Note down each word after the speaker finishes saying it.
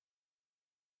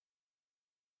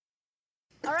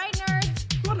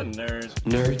What a nerd.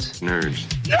 Nerds. Nerds.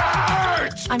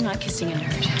 Nerds! I'm not kissing a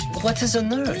nerd. What is a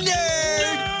nerd?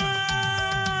 Nerd!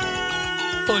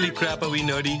 Holy crap, are we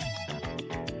nerdy?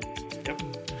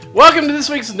 Welcome to this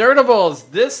week's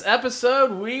Nerdables. This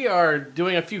episode, we are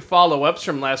doing a few follow-ups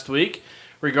from last week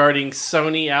regarding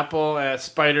Sony, Apple,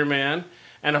 Spider-Man,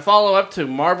 and a follow-up to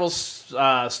Marvel's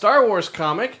Star Wars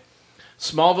comic.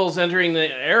 Smallville's entering the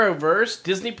Arrowverse.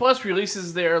 Disney Plus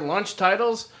releases their launch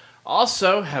titles.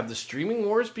 Also, have the streaming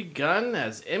wars begun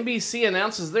as NBC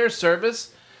announces their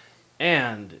service?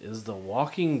 And is The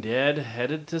Walking Dead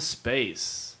headed to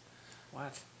space?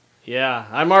 What? Yeah,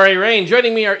 I'm R.A. Rain.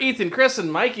 Joining me are Ethan, Chris,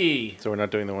 and Mikey. So we're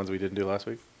not doing the ones we didn't do last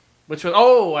week? Which one?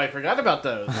 Oh, I forgot about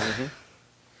those.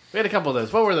 We had a couple of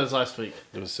those. What were those last week?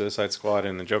 It was Suicide Squad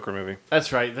and the Joker movie.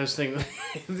 That's right. Those things.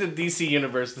 The DC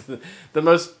Universe. The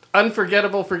most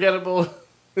unforgettable, forgettable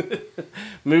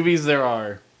movies there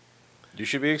are. You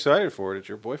should be excited for it. It's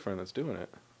your boyfriend that's doing it.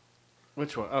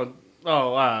 Which one?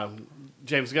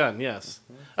 James Gunn, yes.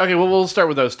 Okay, well, we'll start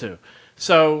with those two.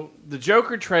 So, the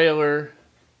Joker trailer,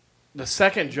 the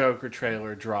second Joker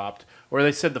trailer dropped, or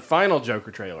they said the final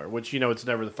Joker trailer, which, it's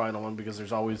never the final one because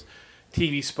there's always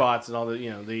TV spots and all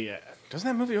the, Doesn't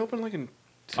that movie open like in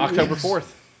October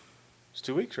 4th. It's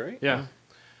 2 weeks, right? Yeah.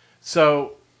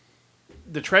 So,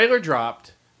 the trailer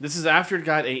dropped. This is after it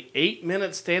got a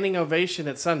 8-minute standing ovation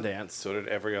at Sundance. So did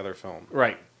every other film.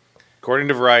 Right. According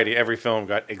to Variety, every film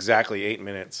got exactly 8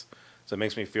 minutes. So it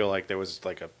makes me feel like there was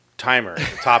like a timer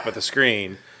at the top of the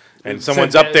screen. And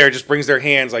someone's up there, just brings their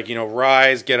hands like,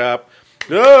 rise, get up,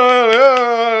 and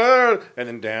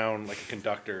then down like a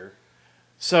conductor.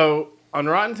 So, on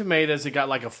Rotten Tomatoes, it got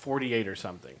like a 48 or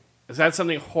something. Is that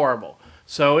something horrible?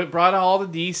 So, it brought all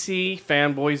the DC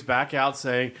fanboys back out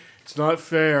saying, it's not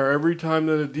fair. Every time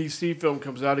that a DC film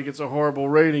comes out, it gets a horrible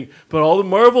rating. But all the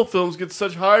Marvel films get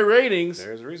such high ratings.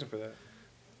 There's a reason for that.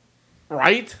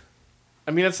 Right?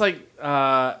 I mean, it's like,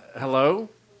 hello?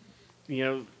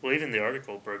 Well, even the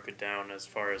article broke it down as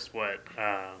far as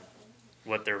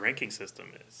what their ranking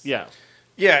system is. Yeah.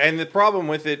 Yeah, and the problem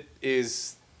with it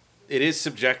is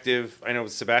subjective. I know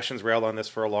Sebastian's railed on this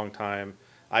for a long time.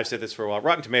 I've said this for a while.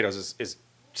 Rotten Tomatoes is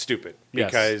stupid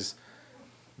because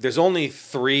there's only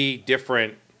three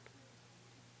different,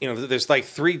 there's like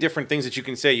three different things that you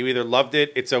can say. You either loved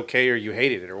it, it's okay, or you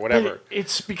hated it, or whatever. But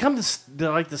it's become the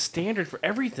standard for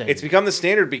everything. It's become the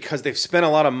standard because they've spent a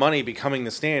lot of money becoming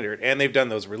the standard, and they've done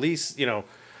those release,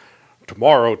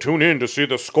 tomorrow tune in to see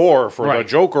the score for the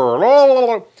Joker, blah, blah,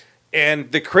 blah.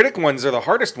 And the critic ones are the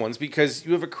hardest ones because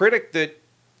you have a critic that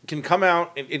can come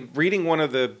out in reading one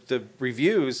of the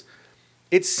reviews.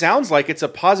 It sounds like it's a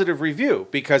positive review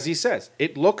because he says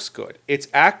it looks good, it's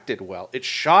acted well, it's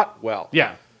shot well.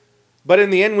 Yeah. But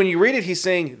in the end, when you read it, he's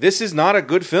saying this is not a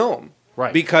good film,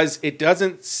 right? Because it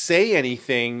doesn't say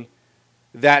anything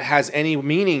that has any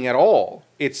meaning at all.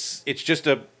 It's just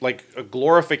a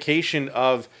glorification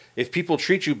of if people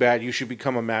treat you bad, you should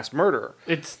become a mass murderer.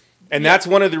 That's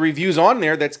one of the reviews on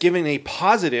there that's given a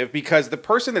positive because the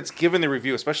person that's given the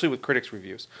review, especially with critics'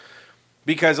 reviews.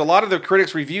 Because a lot of the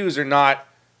critics' reviews are not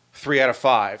 3 out of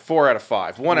 5, 4 out of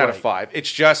 5, 1 out of 5.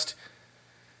 It's just...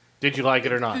 Did you like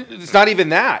it or not? It's not even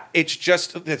that. It's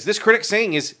just... This critic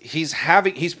saying is he's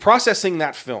processing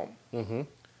that film. Mm-hmm.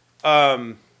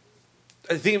 I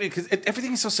think because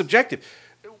everything is so subjective.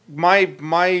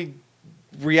 My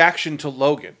reaction to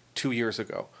Logan 2 years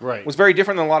ago was very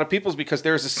different than a lot of people's because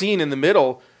there's a scene in the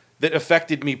middle that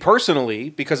affected me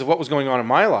personally because of what was going on in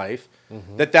my life.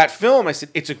 Mm-hmm. That film, I said,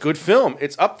 it's a good film.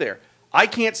 It's up there. I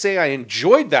can't say I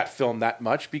enjoyed that film that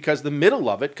much because the middle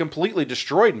of it completely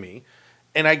destroyed me.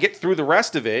 And I get through the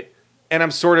rest of it, and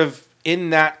I'm sort of in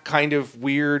that kind of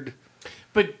weird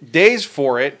daze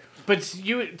for it. But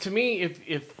to me,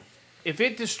 if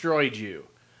it destroyed you,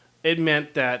 it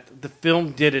meant that the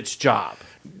film did its job.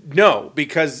 No,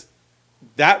 because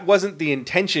that wasn't the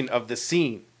intention of the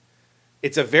scene.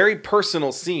 It's a very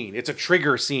personal scene. It's a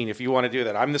trigger scene if you want to do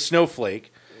that. I'm the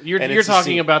snowflake. You're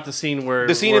talking about the scene where...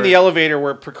 The scene in the elevator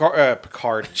where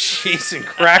Picard, Jason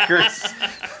Crackers,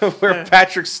 where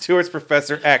Patrick Stewart's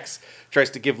Professor X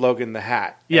tries to give Logan the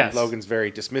hat. Yes. And Logan's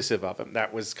very dismissive of him.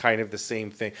 That was kind of the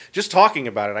same thing. Just talking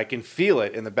about it, I can feel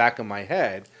it in the back of my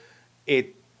head.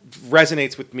 It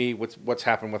resonates with me with what's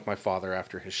happened with my father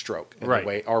after his stroke. And the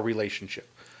way our relationship.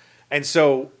 And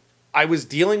so I was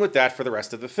dealing with that for the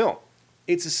rest of the film.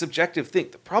 It's a subjective thing.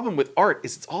 The problem with art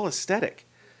is it's all aesthetic.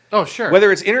 Oh, sure.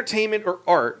 Whether it's entertainment or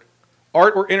art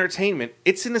or entertainment,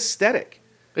 it's an aesthetic.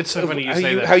 It's so funny you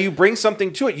say that. How you bring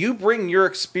something to it. You bring your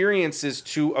experiences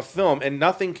to a film, and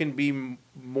nothing can be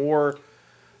more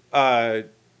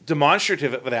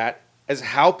demonstrative of that as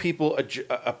how people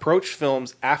approach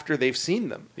films after they've seen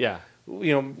them. Yeah.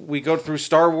 We go through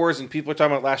Star Wars and people are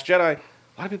talking about Last Jedi.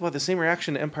 A lot of people had the same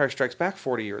reaction to Empire Strikes Back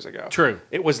 40 years ago. True.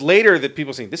 It was later that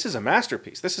people saying, this is a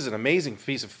masterpiece. This is an amazing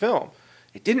piece of film.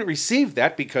 It didn't receive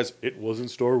that because it wasn't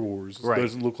Star Wars. It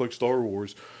doesn't look like Star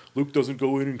Wars. Luke doesn't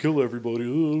go in and kill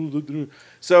everybody.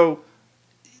 So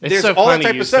it's there's so all funny that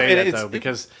type you of stuff. say that, though,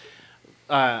 because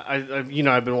I've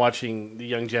been watching the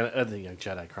Young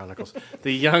Jedi Chronicles,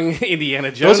 the Young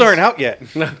Indiana Jones. Those aren't out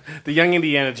yet. No, the Young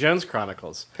Indiana Jones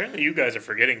Chronicles. Apparently, you guys are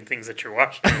forgetting things that you're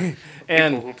watching.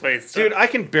 And People who play stuff. Dude, I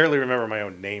can barely remember my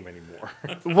own name anymore.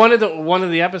 one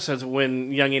of the episodes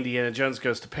when young Indiana Jones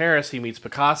goes to Paris, he meets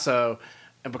Picasso,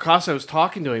 and Picasso is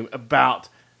talking to him about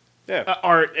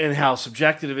art and how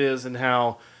subjective it is, and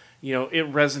how it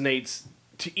resonates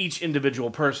to each individual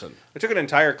person. I took an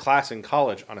entire class in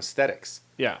college on aesthetics.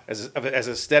 Yeah, as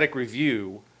aesthetic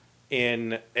review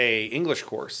in a English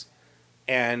course,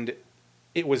 and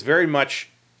it was very much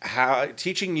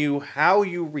teaching you how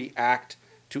you react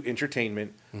to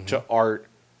entertainment, to art.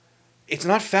 It's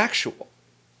not factual,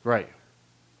 right?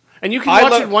 And you can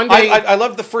watch it one day. I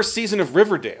loved the first season of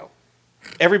Riverdale.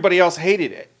 Everybody else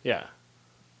hated it. Yeah.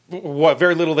 What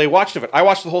very little they watched of it. I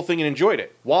watched the whole thing and enjoyed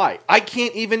it. Why? I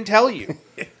can't even tell you.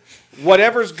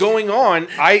 Whatever's going on,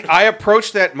 I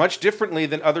approach that much differently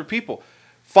than other people.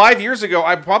 5 years ago,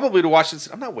 I probably would have watched this.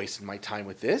 I'm not wasting my time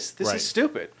with this. This is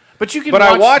stupid. But you can. But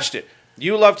I watched it.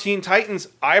 You love Teen Titans.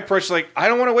 I approached like, I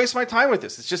don't want to waste my time with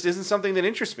this. It just isn't something that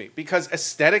interests me. Because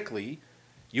aesthetically,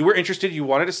 you were interested. You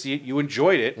wanted to see it. You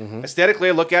enjoyed it. Aesthetically,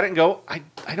 I look at it and go, I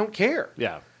don't care.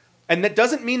 Yeah. And that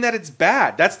doesn't mean that it's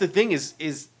bad. That's the thing is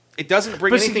it doesn't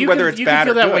bring anything whether it's bad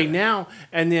or good. You can feel that way now,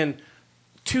 and then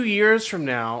 2 years from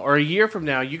now or a year from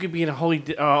now, you could be in a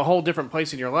whole different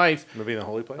place in your life. We'll be in a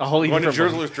holy place. Going to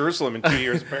Jerusalem in 2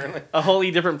 years, apparently. A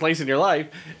wholly different place in your life,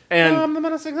 and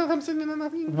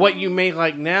what you may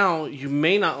like now, you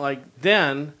may not like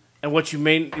then, and what you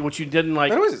didn't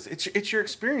like. No, it's your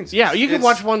experience. Yeah, you can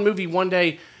watch one movie one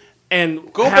day.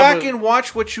 And go back and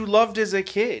watch what you loved as a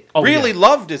kid.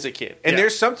 Loved as a kid. And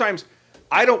there's sometimes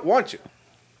I don't want to.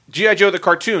 G.I. Joe the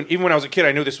cartoon, even when I was a kid,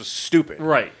 I knew this was stupid.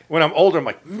 Right. When I'm older, I'm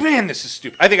like, man, this is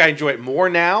stupid. I think I enjoy it more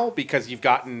now because you've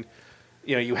gotten,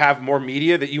 you have more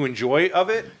media that you enjoy of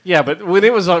it. Yeah, but when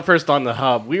it was first on the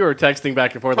hub, we were texting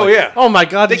back and forth. Like, oh, yeah. Oh, my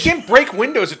God. They can't break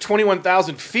windows at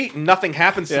 21,000 feet and nothing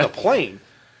happens to the plane.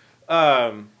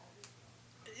 But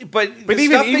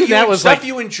even that was stuff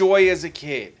you enjoy as a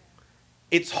kid.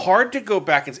 It's hard to go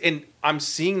back and I'm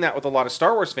seeing that with a lot of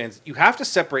Star Wars fans. You have to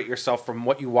separate yourself from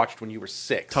what you watched when you were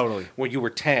 6. Totally. When you were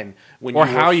 10. When or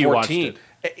you were how 14. you watched it.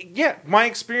 Yeah, my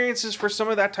experiences for some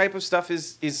of that type of stuff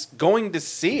is going to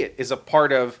see it is a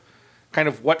part of kind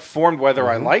of what formed whether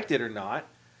I liked it or not.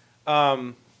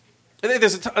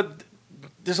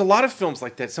 There's a lot of films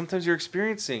like that. Sometimes you're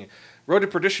experiencing. Road to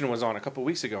Perdition was on a couple of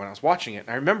weeks ago, and I was watching it. And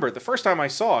I remember the first time I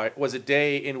saw it was a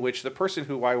day in which the person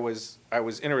who I was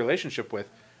in a relationship with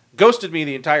ghosted me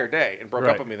the entire day and broke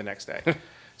up with me the next day.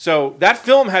 So that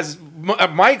film has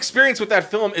my experience with that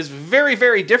film is very,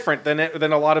 very different than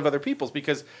a lot of other people's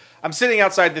because I'm sitting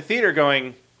outside the theater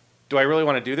going, do I really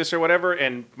want to do this or whatever?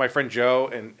 And my friend Joe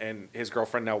and his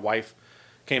girlfriend, now wife,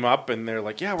 came up and they're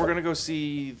like, yeah, we're going to go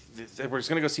see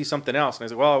something else. And I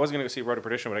was like, well, I wasn't going to go see Road to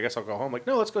Perdition, but I guess I'll go home. Like,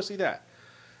 no, let's go see that.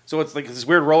 So it's like this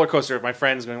weird roller coaster of my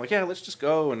friends going like, yeah, let's just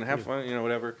go and have fun,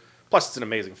 whatever. Plus, it's an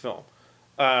amazing film.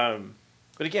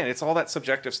 But again, it's all that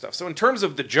subjective stuff. So in terms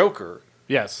of the Joker,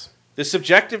 yes, the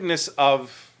subjectiveness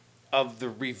of the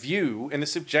review and the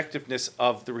subjectiveness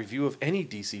of the review of any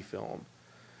DC film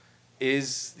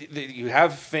is you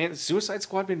have fans. Suicide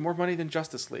Squad made more money than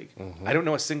Justice League. I don't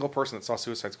know a single person that saw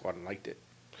Suicide Squad and liked it.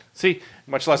 See,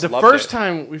 much less the loved first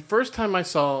time I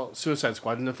saw Suicide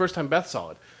Squad, and the first time Beth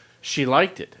saw it, she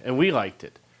liked it, and we liked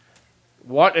it.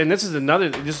 This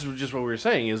is just what we were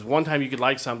saying, is one time you could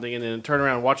like something, and then turn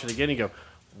around and watch it again and go,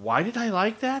 why did I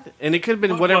like that? And it could have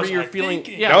been whatever you're feeling.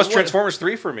 Yeah, that was Transformers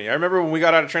 3 for me. I remember when we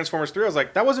got out of Transformers 3, I was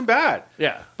like, that wasn't bad.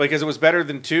 Yeah. Because it was better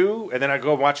than 2, and then I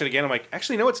go and watch it again. I'm like,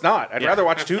 actually, no, it's not. I'd rather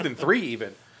watch 2 than 3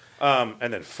 even.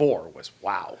 And then 4 was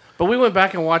wow. But we went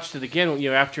back and watched it again,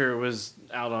 after it was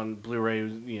out on Blu-ray,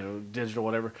 digital,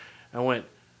 whatever. I went,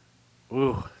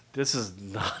 ooh, this is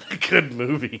not a good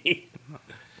movie.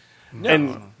 No.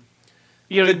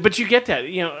 And, but you get that,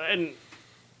 and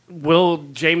will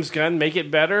James Gunn make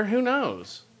it better? Who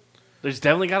knows? There's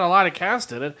definitely got a lot of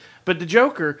cast in it. But the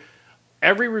Joker,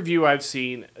 every review I've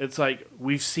seen, it's like,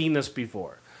 we've seen this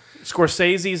before.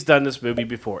 Scorsese's done this movie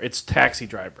before. It's Taxi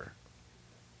Driver.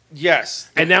 Yes.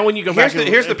 And now when you go back...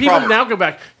 Here's the people problem. now go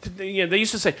back... they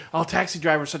used to say, oh, Taxi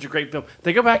Driver is such a great film.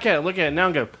 They go back at it, look at it now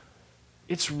and go,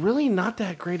 it's really not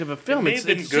that great of a film. It may have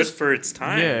been it's good for its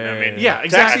time. Yeah. I mean, Yeah,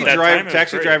 exactly. at that time, it was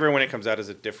Taxi great. Driver, when it comes out, is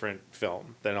a different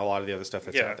film than a lot of the other stuff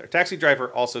that's Yeah. out there. Taxi Driver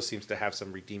also seems to have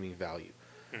some redeeming value.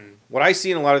 What I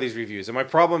see in a lot of these reviews, and my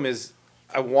problem is,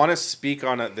 I want to speak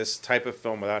on this type of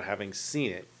film without having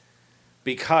seen it,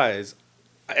 because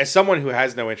as someone who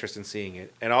has no interest in seeing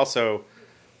it, and also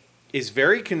is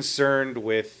very concerned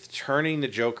with turning the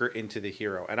Joker into the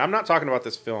hero. And I'm not talking about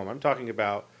this film. I'm talking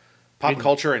about pop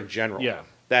culture in general. Yeah.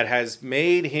 That has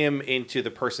made him into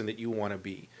the person that you want to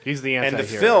be. He's the And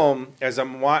anti-hero. the film, as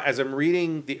I'm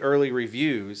reading the early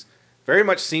reviews, very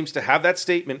much seems to have that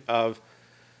statement of,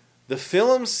 the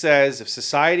film says if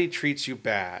society treats you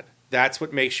bad, that's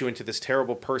what makes you into this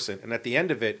terrible person. And at the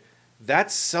end of it,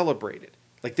 that's celebrated.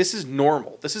 Like, this is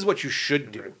normal. This is what you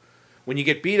should do. When you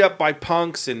get beat up by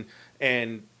punks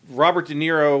and Robert De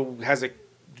Niro has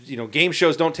game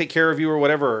shows don't take care of you or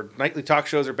whatever, or nightly talk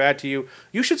shows are bad to you,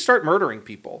 you should start murdering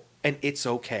people, and it's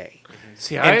okay.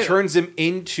 See, And turns him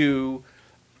into...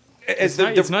 It's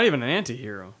not even an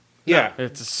anti-hero. Yeah.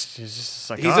 It's just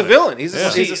psychotic. He's a villain. He's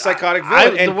a psychotic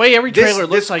villain. the way every trailer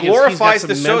looks like glorifies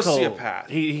he's the got some mental, sociopath.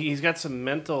 He's got some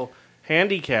mental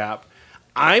handicap.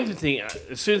 I'm thinking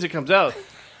as soon as it comes out,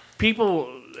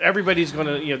 everybody's going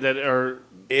to that are.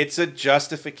 It's a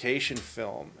justification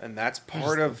film, and that's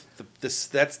part of this.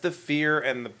 That's the fear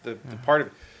and the part of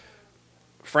it.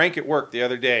 Frank at work the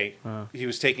other day, he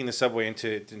was taking the subway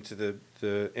into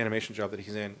the animation job that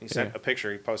he's in. He sent a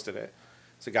picture. He posted it.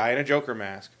 It's a guy in a Joker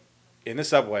mask in the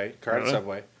subway, crowded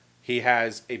subway. He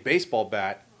has a baseball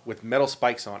bat with metal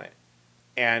spikes on it,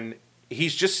 and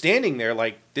he's just standing there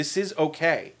like, this is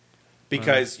okay,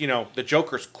 because the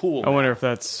Joker's cool. I wonder if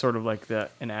that's sort of like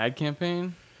an ad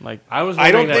campaign. Like,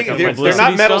 I don't think they're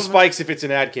not metal stuff? spikes if it's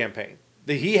an ad campaign.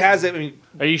 He has it. I mean,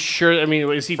 Are you sure? I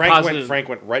mean, is he Frank positive?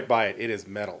 went right by it. It is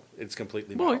metal. It's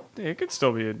completely metal. Well, it could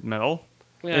still be metal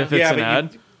Yeah. if it's an but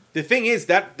ad. the thing is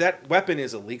that weapon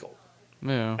is illegal.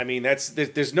 Yeah. I mean,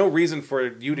 there's no reason for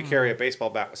you to carry a baseball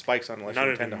bat with spikes on unless you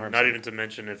intend to harm Not someone. even to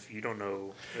mention if you don't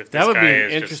know if this That would guy be an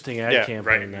is interesting just ad yeah, campaign.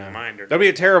 right in now. your mind. Or That'd be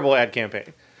a terrible ad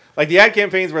campaign. Like the ad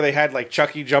campaigns where they had like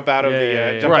Chucky jump out of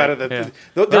Right, out of the.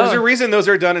 yeah. There's a reason those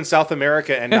are done in South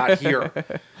America and not here,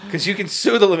 because you can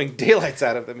sue the living daylights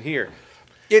out of them here.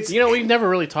 It's We've never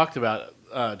really talked about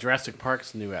Jurassic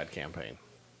Park's new ad campaign.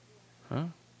 Huh?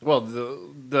 Well,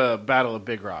 the Battle of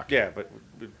Big Rock. yeah, but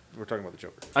we're talking about the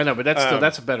Joker. I know, but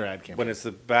that's a better ad campaign. When it's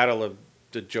the battle of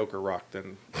the Joker Rock,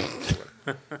 then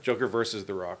Joker versus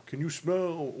the Rock. Can you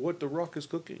smell what the Rock is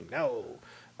cooking? No.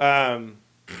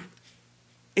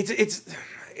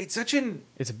 It's such an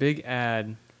It's a big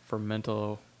ad for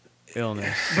mental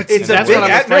illness. it's a that's big what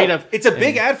I'm ad. afraid No, of. it's a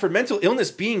big ad for mental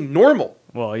illness being normal,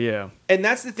 Well, yeah. and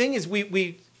that's the thing is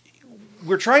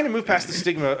we're trying to move past the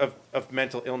stigma of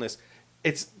mental illness.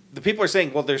 It's the people are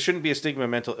saying, well, there shouldn't be a stigma of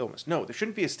mental illness. No, there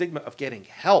shouldn't be a stigma of getting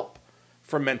help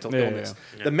for mental illness.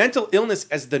 Yeah. The mental illness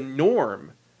as the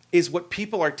norm is what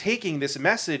people are taking this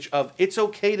message of. It's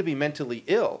okay to be mentally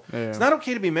ill. Yeah. It's not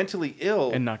okay to be mentally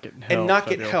ill And not get help. and not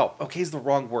get Type deal. help. Okay is the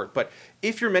wrong word, but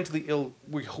if you're mentally ill,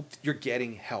 we hope that you're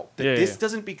getting help. That Yeah, this yeah.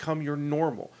 doesn't become your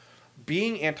normal.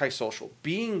 Being antisocial,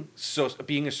 being a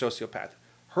sociopath,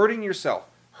 hurting yourself,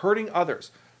 hurting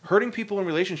others, hurting people in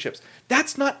relationships.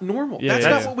 That's not normal. Yeah, that's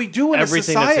yeah, not yeah. what we do in a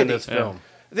Everything society. that's in this film.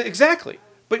 Exactly.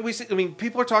 But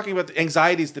people are talking about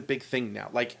anxiety is the big thing now.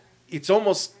 Like, it's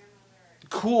almost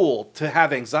cool to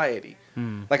have anxiety.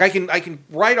 Like I can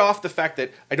write off the fact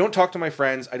that I don't talk to my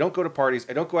friends, I don't go to parties,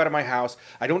 I don't go out of my house,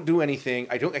 I don't do anything,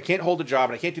 I can't hold a job,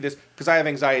 and I can't do this because I have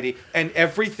anxiety, and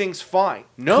everything's fine.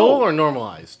 No, Cool or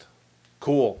normalized?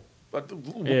 cool. But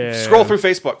Yeah. Scroll through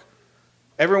Facebook.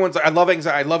 Everyone's like, I love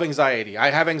anxiety.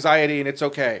 I have anxiety, and it's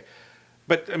okay.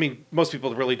 But I mean, most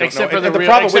people really don't Except know. for And the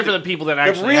problem except with for the people that that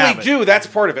actually really have it. do. That's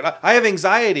part of it. I have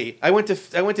anxiety. I went to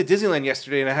Disneyland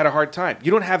yesterday and I had a hard time.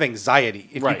 You don't have anxiety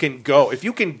if Right. you can go. If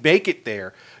you can make it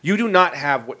there, you do not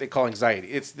have what they call anxiety.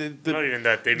 It's the Not even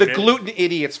that. the gluten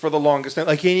idiots for the longest time.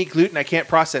 I can't eat gluten. I can't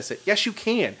process it. Yes, you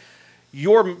can.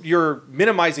 You're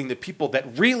minimizing the people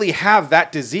that really have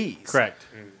that disease. Correct.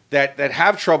 That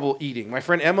have trouble eating. My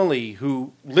friend Emily,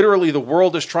 who literally the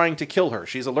world is trying to kill her.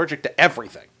 She's allergic to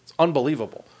everything. It's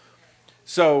unbelievable.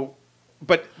 So,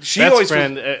 but she That's always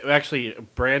friend. Actually,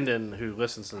 Brandon, who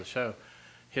listens to the show,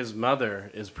 his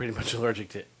mother is pretty much allergic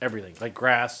to everything, like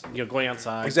grass. Going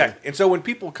outside. exactly. And so when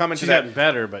people come into She's that, gotten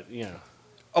better, but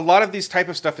a lot of these type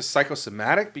of stuff is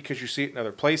psychosomatic because you see it in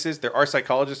other places. There are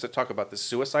psychologists that talk about the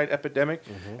suicide epidemic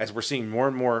as we're seeing more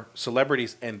and more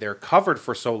celebrities, and they're covered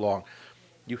for so long.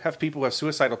 You have people who have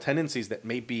suicidal tendencies that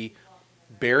may be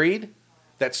buried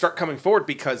that start coming forward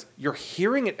because you're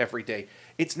hearing it every day.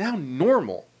 It's now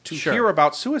normal to hear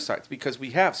about suicides because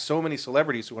we have so many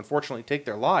celebrities who unfortunately take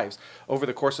their lives over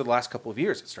the course of the last couple of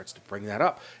years. It starts to bring that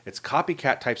up. It's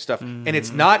copycat type stuff, and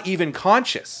it's not even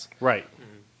conscious. Right.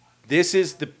 This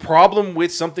is the problem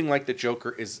with something like the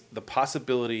Joker is the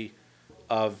possibility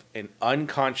of an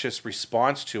unconscious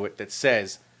response to it that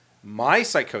says, my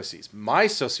psychoses, my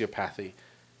sociopathy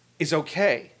is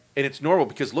okay. And it's normal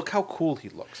because look how cool he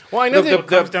looks. Well, I know It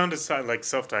comes down to like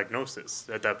self-diagnosis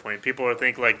at that point. People are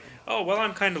think like, "Oh, well,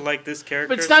 I'm kind of like this character."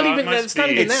 But it's not so even- it must it's not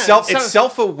be- even that. It's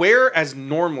self-aware as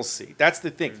normalcy. That's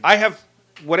the thing. I have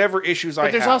whatever issues I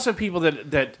have. But there's also people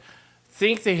that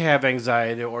think they have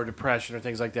anxiety or depression or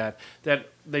things like that, that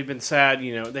they've been sad,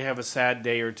 they have a sad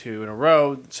day or two in a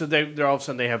row, so they're all of a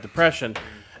sudden they have depression.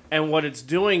 And what it's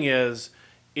doing is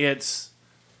it's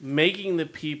making the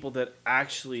people that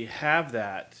actually have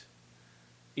that,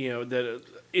 they're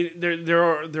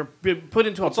put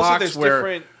into a It's also box there's where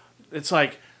different. it's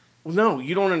like, well, no,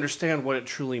 you don't understand what it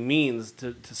truly means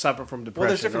to suffer from depression. Well,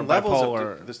 there's different or levels.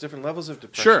 bipolar. There's different levels of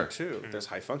depression Sure. too. There's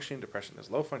high functioning depression.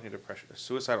 There's low functioning depression. There's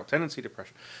suicidal tendency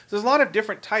depression. So there's a lot of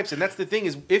different types, and that's the thing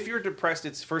is, if you're depressed,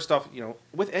 it's first off,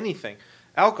 with anything,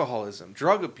 alcoholism,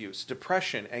 drug abuse,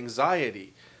 depression,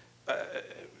 anxiety,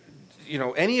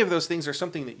 any of those things are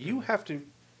something that you have to,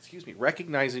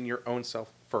 recognize in your own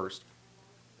self first.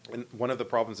 And one of the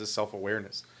problems is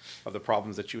self-awareness of the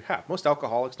problems that you have. Most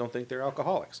alcoholics don't think they're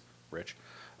alcoholics. Rich.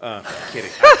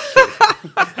 Kidding.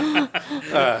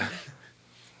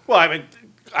 Well, I mean,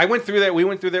 I went through that. We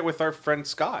went through that with our friend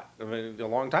Scott a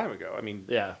long time ago. I mean,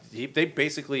 Yeah.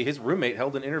 his roommate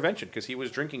held an intervention because he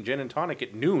was drinking gin and tonic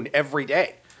at noon every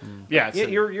day. Yeah, Yeah,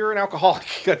 you're an alcoholic.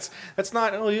 That's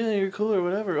not. Oh yeah, you're cool or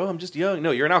whatever. Oh, I'm just young.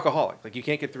 No, you're an alcoholic. Like you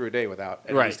can't get through a day without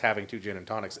at least having 2 gin and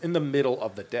tonics in the middle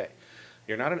of the day.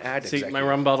 You're not an addict. See my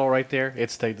rum bottle right there? It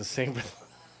stayed the same.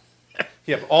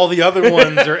 Yeah, but all the other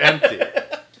ones are empty.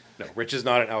 No, Rich is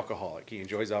not an alcoholic. He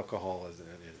enjoys alcohol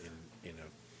in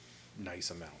a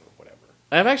nice amount or whatever.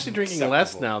 I'm actually drinking less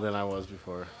Acceptable. now than I was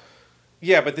before.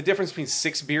 Yeah, but the difference between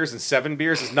 6 beers and 7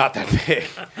 beers is not that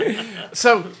big.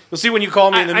 So We'll see when you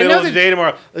call me in the I middle know of the that- day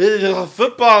tomorrow. "Ugh,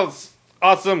 football's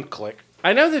awesome. Click.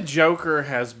 I know the Joker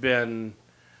has been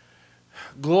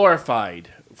glorified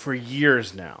for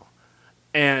years now.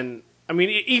 And, I mean,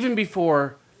 even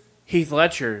before Heath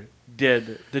Ledger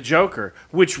did the Joker,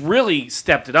 which really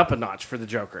stepped it up a notch for the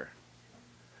Joker.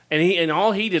 And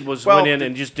all he did was went in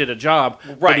and just did a job,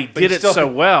 but he did it so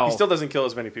well. He still doesn't kill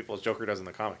as many people as Joker does in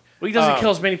the comic. Well, he doesn't kill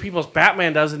as many people as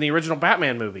Batman does in the original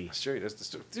Batman movie. Sure, he does.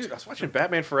 Dude, I was watching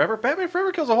Batman Forever. Batman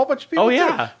Forever kills a whole bunch of people. Oh, too.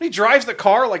 yeah. He drives the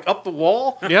car like up the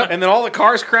wall. Yep. And then all the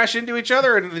cars crash into each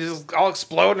other and they just all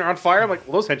explode and are on fire. I'm like,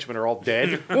 well, those henchmen are all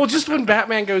dead. Well, just when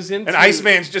Batman goes into... And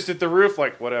Iceman's just at the roof,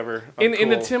 like, whatever. I'm In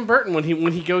the cool. Tim Burton, when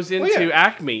he goes into yeah.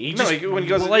 Acme, he No, just when he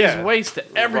goes lays waste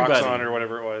to everybody. Roxxon or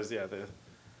whatever it was. Yeah,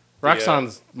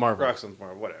 Roxxon's Marvel. Roxxon's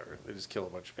Marvel, whatever. They just kill a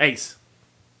bunch of people. Ace.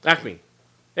 Acme.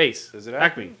 Ace. Is it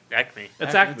Acme? Acme.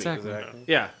 It's Acme. It's Acme. Is it Acme?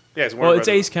 Yeah. Yeah, it's Well, it's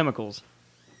Ace Chemicals.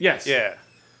 Yes. Yeah.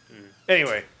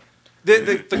 Anyway,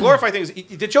 the glorified thing is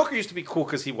the Joker used to be cool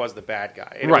because he was the bad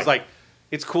guy. And it was Right. like,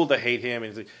 it's cool to hate him. And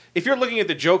it's like, if you're looking at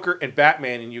the Joker and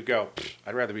Batman and you go,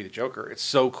 I'd rather be the Joker. It's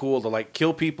so cool to like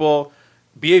kill people,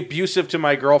 be abusive to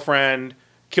my girlfriend,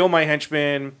 kill my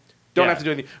henchmen. Don't Yeah. have to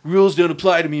do anything. Rules don't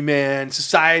apply to me, man.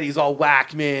 Society's all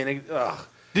whack, man. Ugh.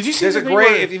 Did you see There's the a thing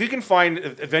great. where- If you can find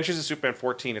Adventures of Superman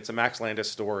 14, it's a Max Landis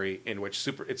story in which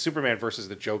it's Superman versus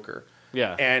the Joker.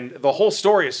 Yeah. And the whole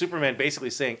story is Superman basically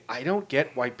saying, "I don't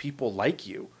get why people like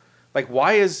you. Like,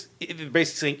 why is basically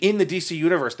saying in the DC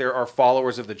universe there are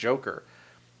followers of the Joker?"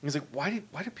 And he's like, "Why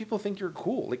do people think you're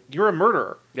cool? Like, you're a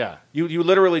murderer. Yeah. You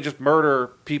literally just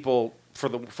murder people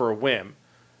for a whim.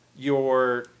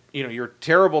 You're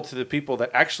terrible to the people that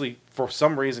actually for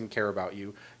some reason care about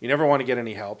you. You never want to get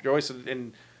any help. You're always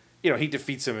and he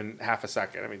defeats him in half a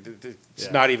second. I mean, it's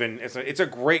Yeah. not even. It's a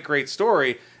great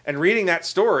story. And reading that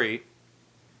story,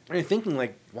 and thinking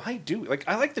like, why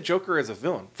I like the Joker as a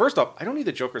villain. First off, I don't need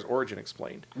the Joker's origin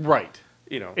explained. Right.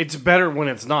 It's better when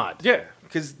it's not. Yeah,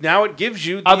 because now it gives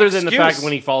you Other than the excuse. fact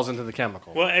when he falls into the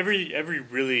chemical. Well, every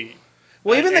really.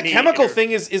 Well, even the any chemical inter-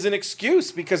 thing is an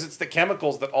excuse because it's the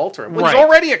chemicals that alter him. Well, Right. he's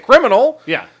already a criminal.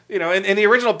 Yeah. In the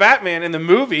original Batman, in the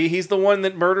movie, he's the one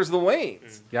that murders the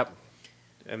Waynes. Yep.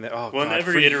 And then, Well, God, in for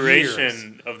every years.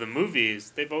 iteration of the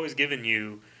movies, they've always given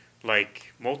you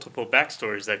like multiple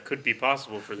backstories that could be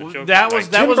possible for the Joker. That was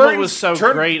Like, that Tim was what Burton's was so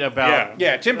turn- great about.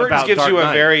 Yeah, Tim Burton about gives Dark you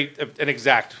Knight. an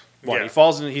exact one. Yeah. He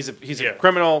falls in. He's a Yeah.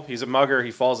 criminal. He's a mugger.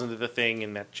 He falls into the thing,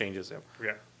 and that changes him.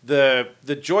 Yeah.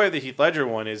 The joy of the Heath Ledger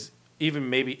one is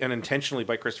even maybe unintentionally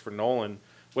by Christopher Nolan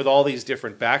with all these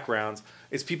different backgrounds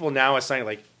is people now assigning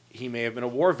like he may have been a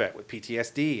war vet with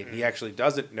PTSD and he actually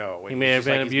doesn't know. He may have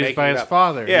been abused by his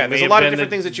father. Yeah, He there's may a lot have of been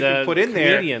different things that you can put in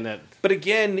there. But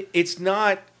again, it's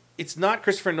not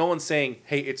Christopher Nolan saying,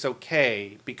 hey, it's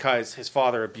okay because his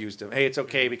father abused him. Hey, it's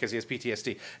okay because he has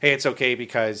PTSD. Hey, it's okay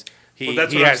because he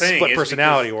has split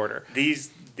personality order.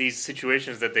 These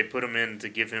situations that they put him in to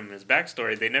give him his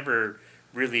backstory, they never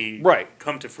really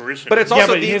come to fruition. But it's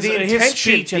also but the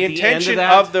intention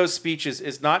of those speeches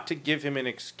is not to give him an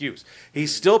excuse.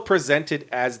 He's still presented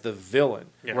as the villain.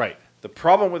 Yeah. Right. The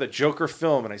problem with a Joker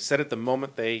film, and I said it the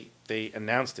moment they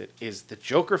announced it, is the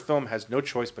Joker film has no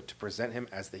choice but to present him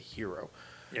as the hero.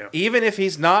 Yeah. Even if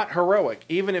he's not heroic,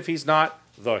 even if he's not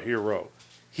the hero,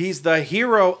 he's the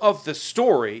hero of the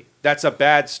story. That's a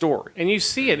bad story. And you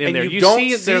see it in And there. you You don't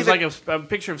see it. see There's the- like a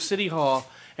picture of City Hall,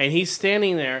 and he's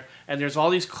standing there, and there's all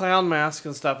these clown masks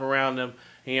and stuff around him.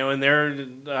 And they're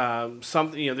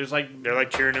something. There's like they're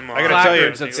like cheering him on. I gotta tell you,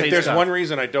 placards that if say there's stuff. one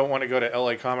reason I don't want to go to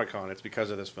LA Comic Con, it's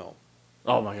because of this film.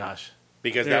 Oh my gosh!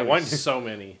 Because There that are one so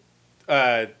many.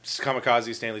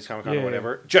 Kamikaze, Stanley's Comic Con or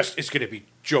whatever, just it's going to be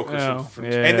Jokers. Oh, from,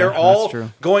 yeah, and they're that's all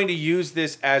true. going to use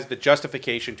this as the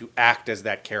justification to act as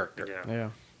that character. Yeah. Yeah.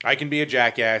 I can be a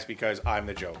jackass because I'm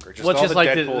the Joker. Just Well, it's all just the like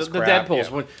Deadpool's the crap. Deadpools. Yeah.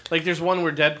 When, like, there's one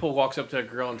where Deadpool walks up to a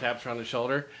girl and taps her on the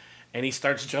shoulder, and he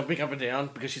starts jumping up and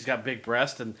down because she's got big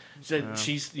breasts, and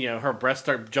she's her breasts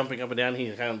start jumping up and down. He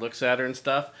kind of looks at her and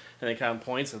stuff, and then kind of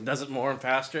points and does it more and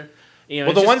faster.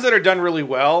 Well, the ones that are done really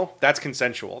well, that's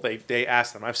consensual. They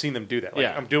ask them. I've seen them do that. Like,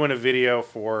 Yeah. I'm doing a video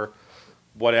for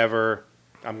whatever.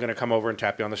 I'm going to come over and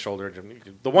tap you on the shoulder.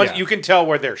 The ones you can tell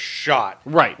where they're shot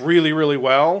Right. really, really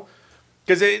well.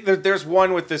 Because there's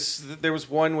one with this. There was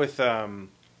one with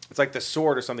it's like the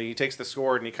sword or something. He takes the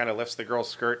sword and he kind of lifts the girl's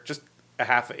skirt just a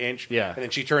half an inch. Yeah. And then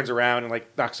she turns around and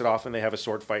like knocks it off, and they have a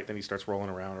sword fight. Then he starts rolling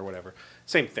around or whatever.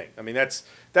 Same thing. I mean, that's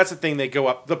the thing. They go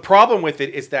up. The problem with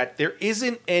it is that there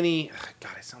isn't any.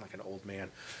 God, I sound like an old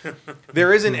man.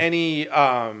 There isn't any.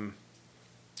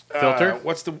 Filter?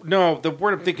 What's the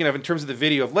word I'm thinking of in terms of the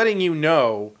video of letting you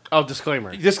know. Oh,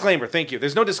 disclaimer. Disclaimer. Thank you.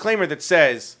 There's no disclaimer that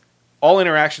says all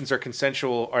interactions are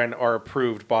consensual and are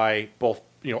approved by both.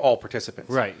 All participants.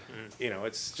 Right.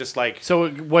 It's just like. So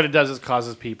what it does is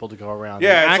causes people to go around.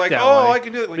 Yeah, and it's act like, that oh, way I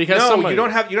can do it. Like, because no, somebody, you don't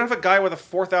have a guy with a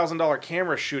 $4,000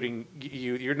 camera shooting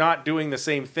you. You're not doing the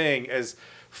same thing as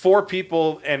 4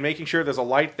 people and making sure there's a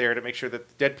light there to make sure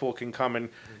that Deadpool can come and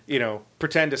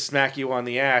pretend to smack you on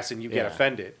the ass and you get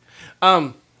offended.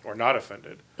 Or not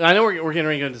offended. I know we're getting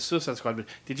ready to go into Suicide Squad, but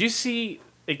did you see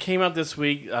it came out this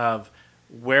week of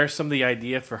where some of the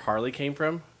idea for Harley came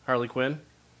from? Harley Quinn.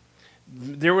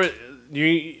 There were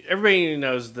everybody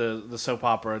knows the soap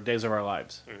opera Days of Our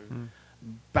Lives. Mm-hmm.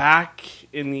 Back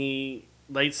in the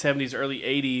late 70s, early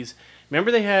 80s,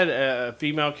 remember they had a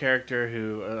female character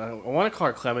who I want to call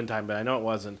her Clementine, but I know it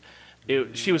wasn't.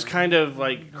 She was kind of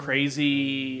like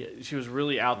crazy. She was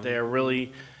really out there,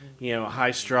 really,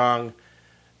 high strung.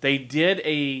 They did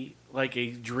a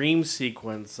dream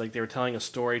sequence, like they were telling a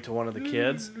story to one of the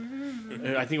kids.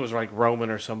 I think it was like Roman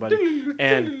or somebody,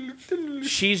 and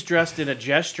she's dressed in a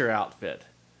gesture outfit,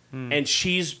 and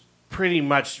she's pretty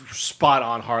much spot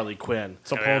on Harley Quinn.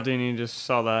 So Paul Dini just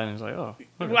saw that and was like, "Oh."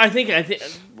 Well, I think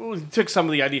we took some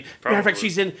of the idea. Matter of fact,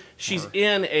 she's in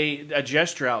a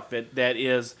gesture outfit that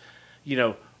is,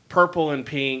 purple and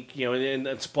pink,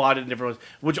 and spotted in different ones,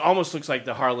 which almost looks like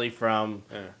the Harley from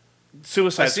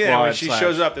Suicide I see Squad. that when she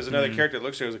shows up, there's another character that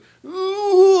looks at her and goes,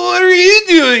 "Ooh, what are you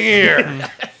doing here?"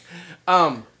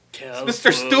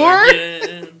 Mr.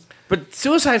 Stewart? But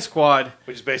Suicide Squad,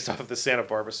 Which is based off of the Santa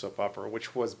Barbara soap opera,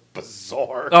 which was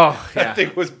bizarre. Oh, yeah. That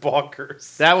thing was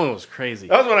bonkers. that one was crazy.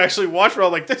 That was when I actually watched where I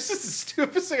was like, this is the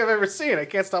stupidest thing I've ever seen. I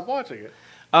can't stop watching it.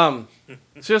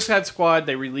 Suicide Squad,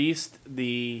 they released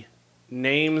the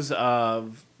names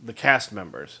of the cast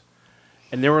members.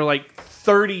 And there were like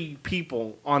 30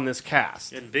 people on this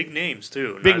cast. And big names,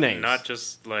 too. Big names. Not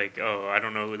just like, oh, I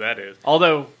don't know who that is.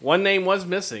 Although one name was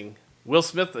missing. Will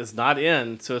Smith is not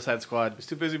in Suicide Squad. He's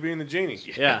too busy being the genie.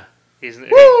 Yeah. He's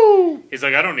Woo!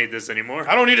 like, I don't need this anymore.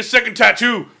 I don't need a second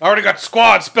tattoo. I already got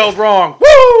squad spelled wrong.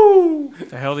 Woo!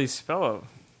 The hell do you spell it?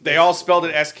 They all spelled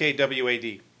it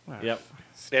SKWAD. Yep.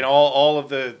 And all of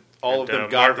them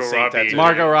got Margot the same Robbie, tattoo.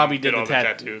 Margot Robbie did all the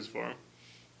tattoos for him.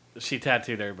 She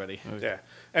tattooed everybody. Yeah.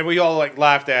 And we all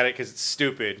laughed at it because it's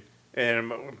stupid.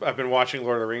 And I've been watching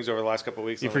Lord of the Rings over the last couple of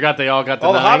weeks. You forgot they all got the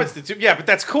all nine? the Hobbits did too. Yeah, but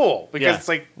that's cool because Yeah. it's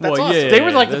like that's Well, awesome. yeah. They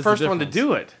were like the that's the first one to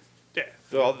difference. do it.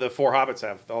 Yeah, the 4 Hobbits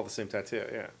have all the same tattoo.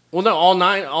 Yeah, Well, no, all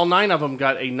nine of them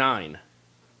got a 9.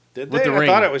 did With they? the I ring.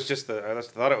 thought it was just the. I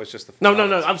thought it was just the. 4 No.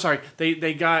 Hobbits. I'm sorry.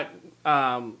 They got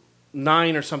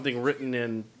 9 or something written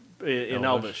in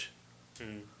Elvish.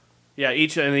 Yeah,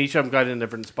 each of them got in a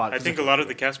different spot. I think a lot of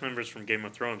the cast members from Game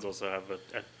of Thrones also have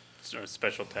a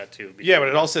special tattoo. Yeah, but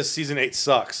it all says season 8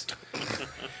 sucks.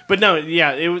 But no,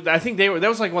 yeah, I think that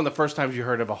was like one of the first times you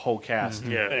heard of a whole cast.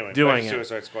 Yeah. Anyway, Doing back to it.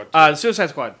 Suicide Squad. Suicide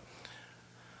Squad.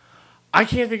 I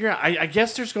can't figure out. I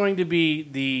guess there's going to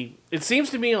be it seems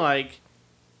to me like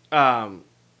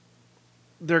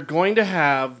they're going to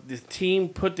have the team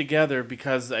put together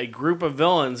because a group of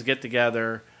villains get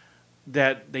together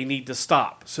that they need to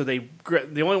stop. So the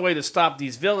only way to stop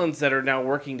these villains that are now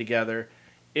working together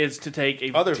is to take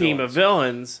another team of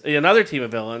villains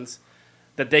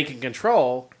that they can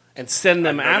control and send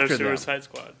them after them. Suicide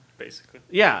Squad, basically.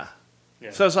 Yeah.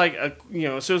 So it's like a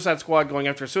Suicide Squad going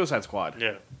after a Suicide Squad.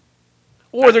 Yeah.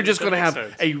 Or they're just going to have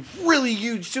sense. a really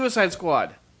huge Suicide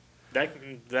Squad.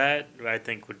 That I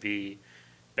think would be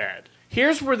bad.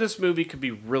 Here's where this movie could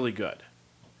be really good.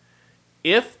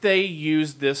 If they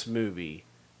use this movie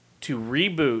to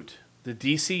reboot the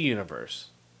DC universe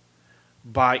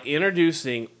by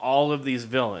introducing all of these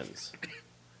villains,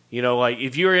 like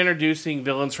if you're introducing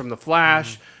villains from The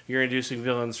Flash, you're introducing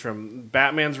villains from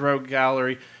Batman's Rogue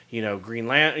Gallery, Green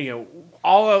Lantern,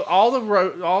 all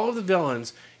of the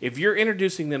villains. If you're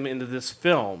introducing them into this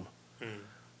film,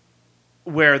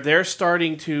 where they're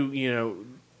starting to,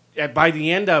 by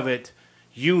the end of it,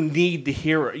 you need the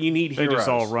hero. You need They heroes. just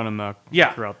all run amok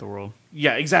Yeah. throughout the world.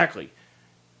 Yeah, exactly.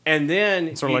 And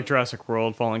then Sort of like Jurassic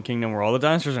World, Fallen Kingdom, where all the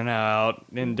dinosaurs are now out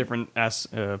in different parts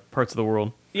of the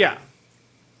world. Yeah.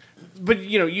 But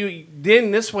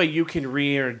then this way you can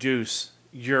reintroduce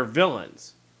your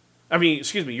villains.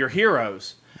 Your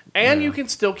heroes, and you can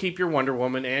still keep your Wonder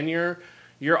Woman and your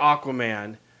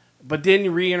Aquaman, but then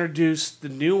you reintroduce the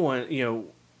new one,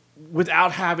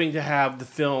 without having to have the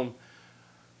film,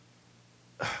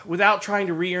 without trying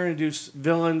to reintroduce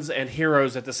villains and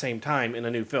heroes at the same time in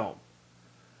a new film.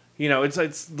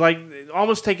 It's like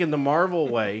almost taking the Marvel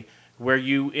way, where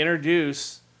you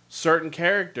introduce certain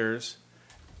characters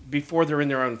before they're in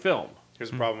their own film.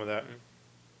 Here's the problem with that.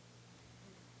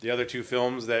 The other two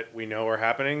films that we know are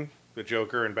happening, the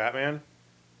Joker and Batman,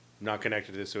 not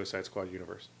connected to the Suicide Squad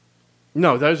universe.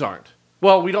 No, those aren't.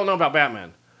 Well, we don't know about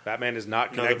Batman. Batman is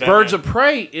not No, connected. Birds of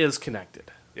Prey is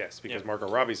connected. Yes, because Yeah. Margot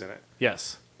Robbie's in it.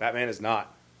 Yes. Batman is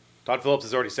not. Todd Phillips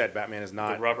has already said Batman is The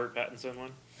not. Robert Pattinson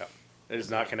one, It is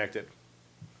not connected.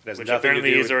 It has which nothing to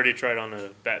apparently do he's with- already tried on a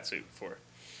bat suit for.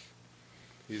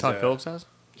 he's, Todd Phillips has?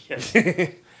 Yes.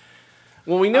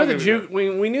 Well, we know I'll the give you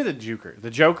we knew the Joker. The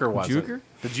Joker wasn't. Joker?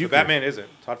 The But Joker. Batman isn't.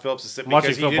 Todd Phillips is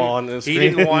Watching because football on the he screen.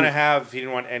 didn't want to have. He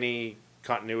didn't want any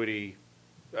continuity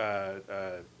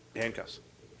handcuffs.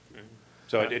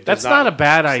 So it does That's not a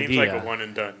bad Seems idea. like a one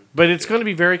and done. But it's going to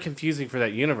be very confusing for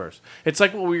that universe. It's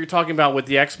like what we were talking about with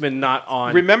the X-Men not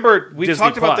on. Remember, we Disney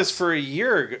talked about Plus. this for a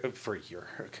year.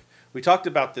 We talked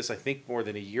about this, I think, more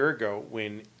than a year ago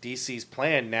when DC's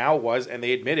plan now was, and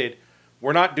they admitted,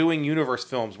 we're not doing universe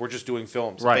films. We're just doing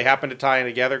films. Right. If they happen to tie in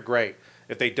together, great.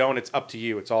 If they don't, it's up to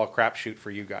you. It's all a crapshoot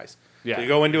for you guys. Yeah. So you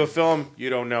go into a film, you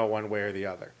don't know one way or the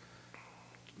other.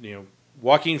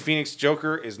 Joaquin Phoenix's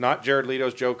Joker is not Jared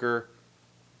Leto's Joker.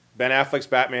 Ben Affleck's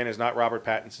Batman is not Robert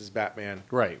Pattinson's Batman.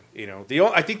 Right.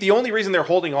 I think the only reason they're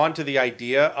holding on to the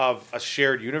idea of a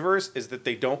shared universe is that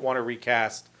they don't want to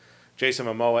recast Jason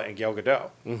Momoa and Gal Gadot.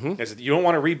 Mm-hmm. You don't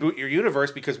want to reboot your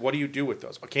universe because what do you do with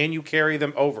those? Can you carry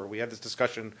them over? We had this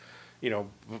discussion,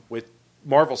 with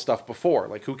Marvel stuff before.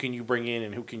 Like, who can you bring in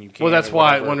and who can you can't? Well, that's and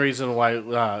why whatever. one reason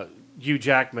why Hugh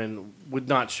Jackman would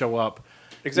not show up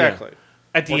Exactly.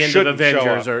 at the Or end of shouldn't show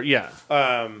Avengers,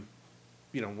 up.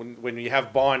 When you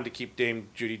have Bond to keep Dame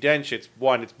Judi Dench, it's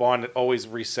Bond that always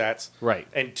resets. Right.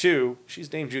 And two, she's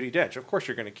Dame Judi Dench. Of course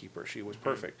you're going to keep her. She was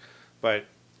perfect. But,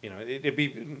 it'd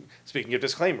be, speaking of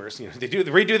disclaimers, they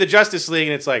redo the Justice League,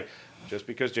 and it's like, just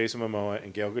because Jason Momoa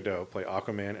and Gal Gadot play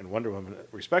Aquaman and Wonder Woman,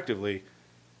 respectively,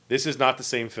 this is not the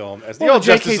same film as the old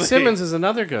Justice J.K. League. Simmons is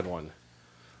another good one.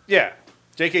 Yeah.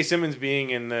 J.K. Simmons being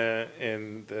in the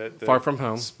Far From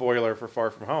Home. Spoiler for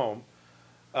Far From Home.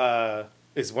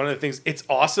 Is one of the things. It's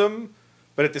awesome,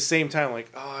 but at the same time,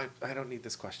 like, I don't need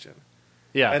this question.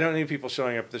 Yeah. I don't need people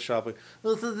showing up at the shop like,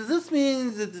 well, so does this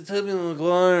mean that the Tobey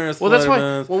Maguire is Well, that's why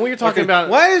Spider-Man? when we were talking about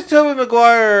why is Tobey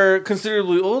Maguire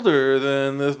considerably older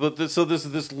than this? But does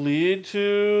this lead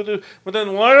to the? But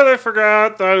then why did I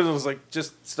forget that? I was like,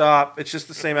 just stop. It's just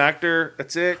the same actor.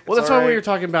 That's it. Well, It's that's all why we right. were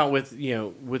talking about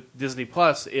with Disney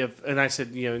Plus. And I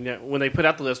said, when they put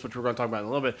out the list, which we're going to talk about in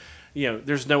a little bit,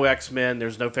 there's no X-Men,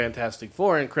 there's no Fantastic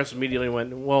Four, and Chris immediately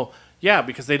went, well, yeah,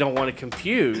 because they don't want to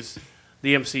confuse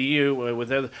the MCU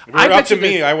with other. If it were up to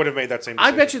me, I would have made that same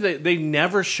decision. I bet you they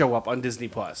never show up on Disney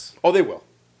Plus. Oh, they will.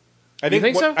 I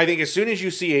think so? I think as soon as you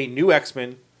see a new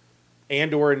X-Men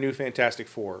and or a new Fantastic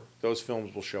Four, those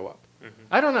films will show up.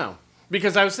 I don't know.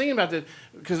 Because I was thinking about that.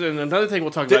 Because another thing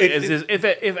we'll talk about is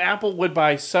if Apple would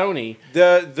buy Sony,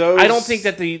 I don't think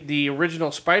that the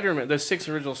original Spider-Man, the 6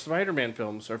 original Spider-Man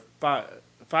films, or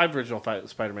five original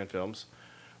Spider-Man films,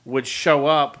 would show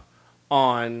up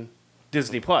on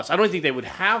Disney Plus. I don't think they would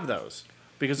have those.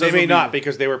 Because they may not,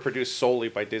 because they were produced solely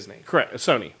by Disney. Correct.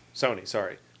 Sony,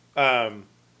 sorry.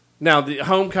 Now, the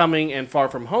Homecoming and Far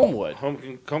From Home would.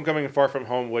 Homecoming and Far From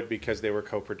Home would, because they were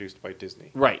co-produced by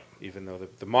Disney. Right. Even though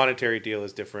the monetary deal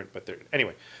is different, but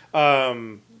anyway.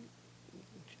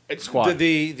 Squad.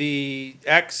 The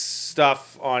X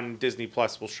stuff on Disney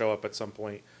Plus will show up at some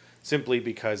point, simply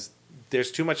because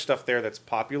there's too much stuff there that's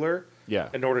popular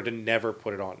in order to never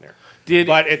put it on there.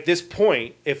 But at this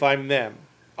point, if I'm them,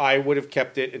 I would have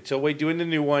kept it until we're doing the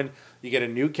new one. You get a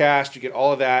new cast, you get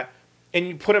all of that, and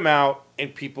you put them out,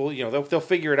 and people, they'll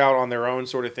figure it out on their own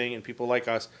sort of thing, and people like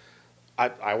us,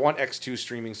 I want X2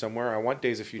 streaming somewhere. I want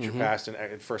Days of Future Past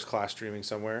and First Class streaming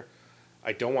somewhere.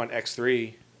 I don't want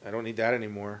X3. I don't need that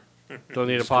anymore. Don't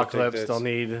need Apocalypse. Don't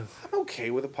need... I'm okay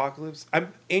with Apocalypse.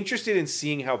 I'm interested in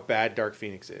seeing how bad Dark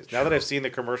Phoenix is. Now that I've seen the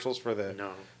commercials for the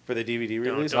DVD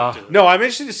release. Don't do it. No, I'm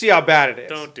interested to see how bad it is.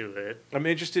 Don't do it. I'm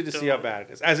interested to see how bad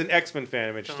it is. As an X-Men fan,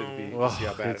 I'm interested to see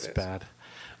how bad it is. It's bad.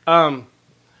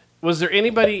 Was there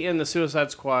anybody in the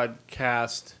Suicide Squad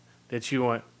cast that you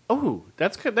went, oh,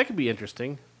 that could be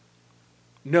interesting?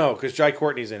 No, because Jai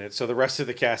Courtney's in it, so the rest of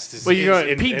the cast is. Well, you're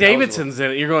going, Pete Davidson's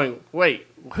in it. You're going, wait,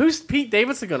 who's Pete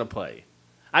Davidson going to play?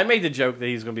 I made the joke that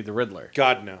he's going to be the Riddler.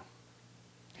 God, no.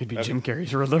 He'd be Jim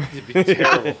Carrey's Riddler. It'd be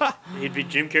terrible. He'd be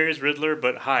Jim Carrey's Riddler,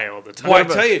 but high all the time. Well, I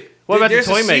tell you, there's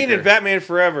the a scene Toymaker? in Batman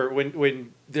Forever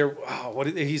when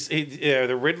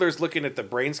the Riddler's looking at the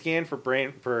brain scan for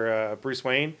Bruce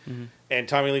Wayne, and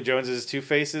Tommy Lee Jones's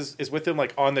Two-Face is with him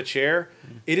like on the chair.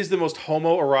 It is the most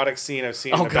homoerotic scene I've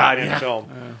seen in a Batman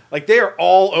film. Like they are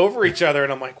all over each other,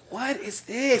 and I'm like, what is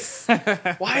this?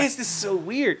 Why is this so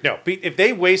weird? No, if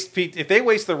they waste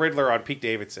the Riddler on Pete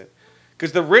Davidson,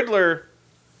 because the Riddler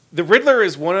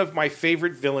is one of my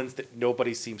favorite villains that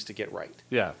nobody seems to get right.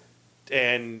 Yeah.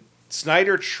 And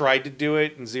Snyder tried to do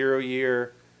it in Zero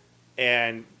Year,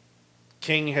 and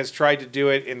King has tried to do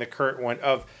it in the current one.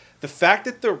 Of the fact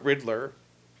that the Riddler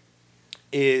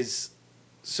is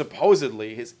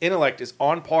supposedly, his intellect is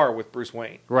on par with Bruce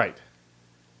Wayne. Right.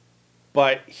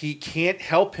 But he can't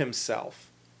help himself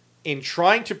in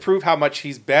trying to prove how much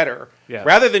he's better, Yeah.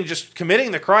 rather than just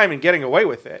committing the crime and getting away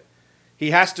with it. He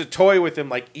has to toy with him,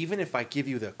 like, even if I give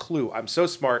you the clue, I'm so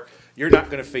smart, you're not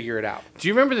going to figure it out. Do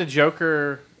you remember the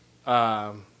Joker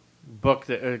book,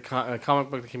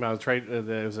 comic book that came out?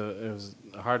 It was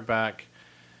a hardback.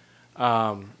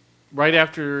 Right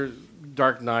after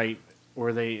Dark Knight,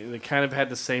 where they kind of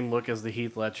had the same look as the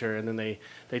Heath Ledger, and then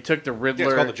they took the Riddler. Yeah,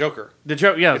 it's called The Joker. The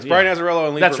Joker, yeah. It's Brian Azzarello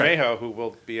and Lee That's Bermejo, who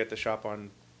will be at the shop on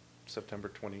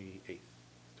September 28th,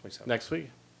 27th. Next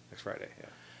week. Next Friday, yeah.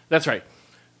 That's right.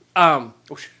 Oh,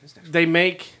 shit, it's next They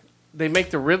make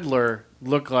the Riddler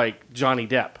look like Johnny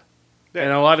Depp, Yeah.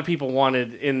 and a lot of people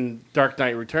wanted in Dark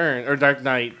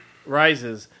Knight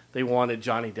Rises, they wanted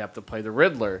Johnny Depp to play the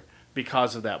Riddler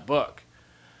because of that book,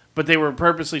 but they were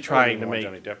purposely trying to make.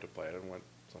 Johnny Depp to play it. I don't want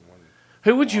someone.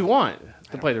 Who would you want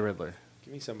to play the Riddler?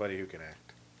 Give me somebody who can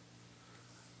act.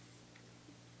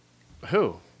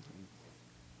 Who?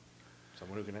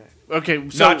 Someone who can act. Okay,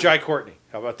 so Not Jai Courtney.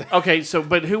 How about that? okay, so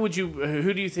but who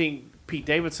do you think Pete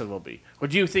Davidson will be, or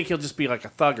do you think he'll just be like a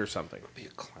thug or something? Be a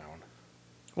clown.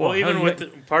 Well, even how with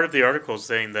do part of the article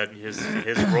saying that his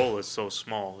role is so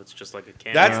small, it's just like a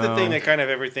cameo. That's the thing that kind of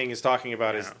everything is talking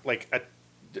about is Yeah. like a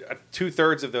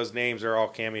 2/3 of those names are all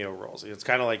cameo roles. It's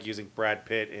kind of like using Brad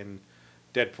Pitt in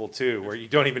Deadpool 2, where you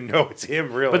don't even know it's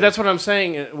him really. But that's what I'm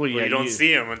saying. Well, yeah, you don't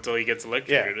see him until he gets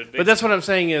electrocuted. But that's what I'm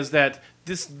saying is that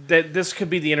this could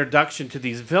be the introduction to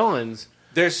these villains.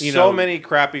 There's so many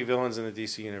crappy villains in the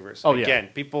DC universe. Oh, yeah. Again,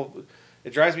 people,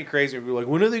 it drives me crazy when people are like,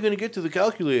 when are they going to get to the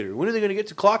Calculator? When are they going to get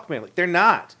to Clockman? Like, they're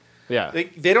not. Yeah.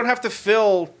 They don't have to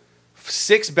fill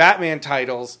 6 Batman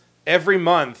titles every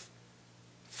month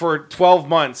for 12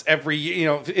 months every year. You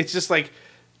know, it's just like,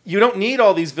 you don't need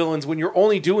all these villains when you're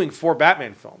only doing 4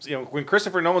 Batman films. You know, when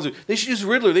Christopher Nolan's like, they should use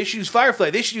Riddler, they should use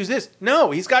Firefly, they should use this.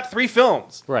 No, he's got 3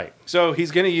 films. Right. So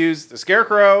he's going to use the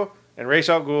Scarecrow and Ra's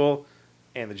al Ghul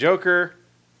and the Joker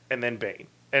and then Bane.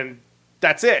 And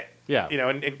that's it. Yeah. You know,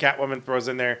 and Catwoman throws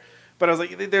in there. But I was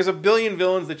like, there's a billion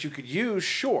villains that you could use,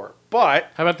 sure.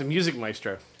 But How about the Music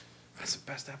Maestro? that's the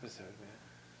best episode, man.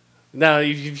 Now,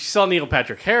 if you saw Neil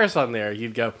Patrick Harris on there,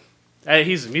 you'd go, hey,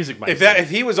 he's a music meister. If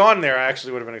he was on there, I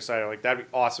actually would have been excited. Like that'd be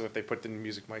awesome if they put the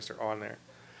Music Meister on there.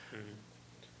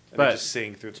 And But- just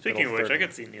sing through. Speaking of the which, I third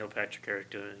could see Neil Patrick Harris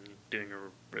doing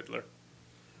a Riddler.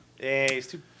 Yeah, he's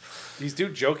too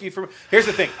jokey for me. Here's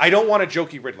the thing: I don't want a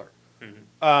jokey Riddler.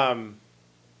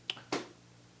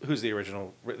 Who's the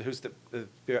original? Who's the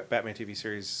Batman TV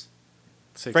series?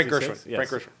 66? Frank Gershwin. Yes.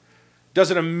 Frank Gershwin does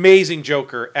an amazing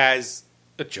Joker as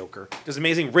a Joker. Does an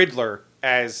amazing Riddler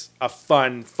as a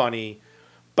funny.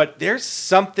 But there's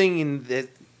something in the.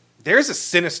 There's a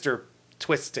sinister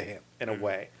twist to him in a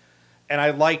way, and I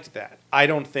liked that. I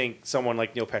don't think someone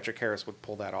like Neil Patrick Harris would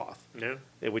pull that off. No.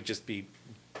 It would just be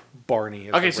Barney.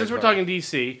 As Okay, the since we're Riddler. talking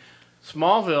DC,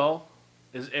 Smallville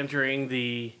is entering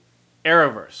the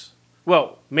Arrowverse.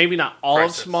 Well, maybe not all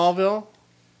Crisis. of Smallville,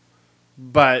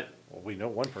 but Well, we know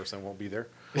one person won't be there.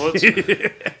 Well, it's,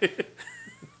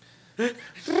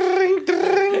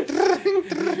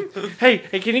 hey,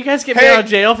 can you guys get me Hey! out of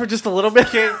jail for just a little bit?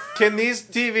 Can these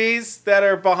TVs that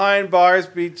are behind bars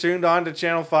be tuned on to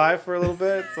Channel 5 for a little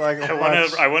bit? So I can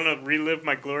watch I want to relive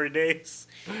my glory days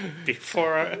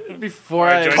before Before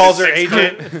I I joined calls her the sex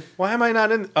agent. Why am I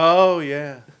not in? Oh,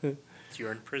 yeah.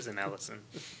 You're in prison, Allison.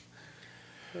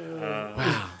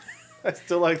 I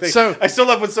still like that. So- I still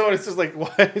love when someone is just like,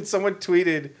 why, someone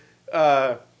tweeted,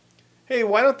 hey,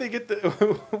 why don't they get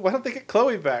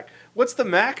Chloe back? What's the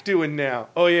Mac doing now?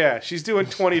 Oh, yeah, she's doing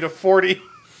 20 to 40.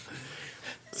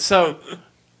 So,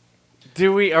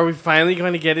 are we finally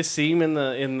going to get a scene in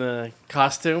the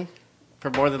costume for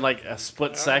more than like a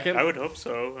split second? I would hope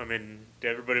so. I mean,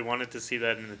 everybody wanted to see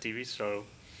that in the TV show,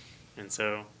 and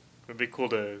so it'd be cool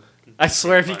to. I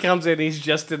swear, if he comes in, he's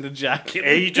just in the jacket.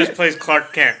 Hey, he just plays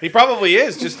Clark Kent. He probably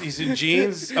is. Just he's in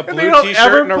jeans, a And they blue don't T-shirt,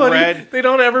 ever and a put him- red. They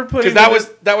don't ever put him. Because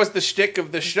in that was the shtick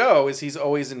of the show. Is he's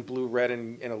always in blue, red,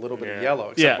 and a little bit of Yeah. yellow,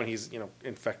 except Yeah. when he's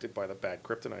infected by the bad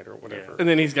kryptonite or whatever. And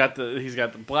then he's got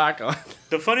the black on.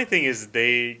 The funny thing is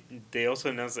they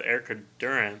also announced that Erica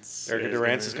Durance. Erica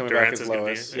Durance is coming back as gonna be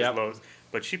Lois. Yep. Lois.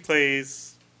 But she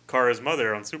plays Kara's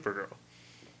mother on Supergirl.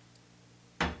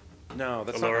 No,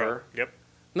 that's Allura. not her. Yep.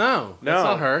 No, No, that's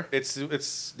not her. It's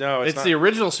It's not. the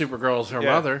original Supergirl's her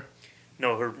Yeah. mother.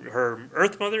 No, her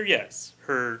Earth mother, yes.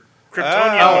 Her Oh,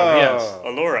 Kryptonian mother, yes.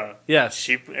 Allura. Yes.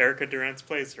 Erica Durance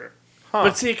plays her. Huh.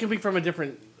 But see, it can be from a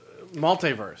different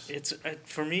multiverse. It's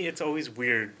for me. It's always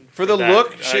weird For the that.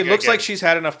 look, she looks Again, like she's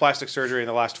had enough plastic surgery in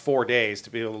the last 4 days to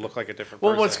be able to look like a different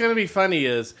Well, person. what's going to be funny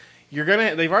is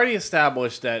they've already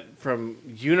established that from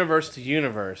universe to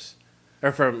universe,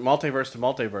 or from multiverse to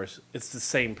multiverse, it's the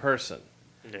same person.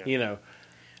 yeah. You know,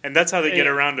 And that's how they get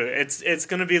Yeah. around it. It's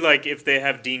going to be like if they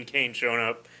have Dean Cain showing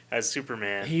up as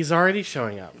Superman. he's already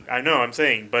showing up. I know, I'm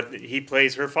saying, but he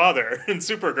plays her father in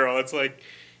Supergirl. It's like,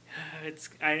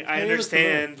 I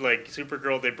understand, like,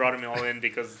 Supergirl, they brought him all in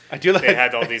because I do like- they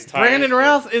had all these ties. Brandon but-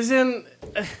 Routh is in.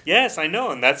 Yes, I know,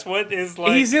 and that's what is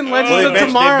like. He's in oh, Legends Well, of they've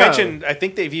Tomorrow. mentioned. I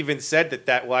think they've even said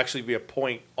that will actually be a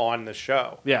point on the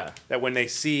show. Yeah, That when they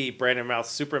see Brandon Routh's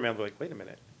Superman, they'll be like, "Wait a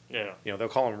minute," Yeah, they'll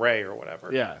call him Ray or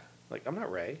whatever. yeah. Like, I'm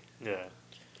not Ray. yeah.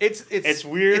 It's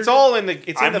weird. It's all in the.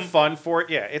 It's in the I'm- fun for it.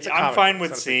 Yeah, it's. A I'm comic. fine It's with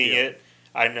not a big seeing deal. it.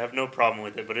 I have no problem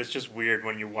with it, but it's just weird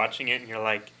when you're watching it and you're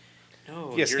like,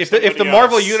 no. Yes, you're if the somebody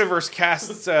Marvel else. universe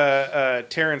casts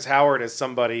Terrence Howard as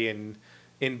somebody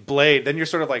in Blade, then you're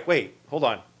sort of like, wait, hold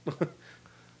on.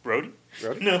 Rhodey?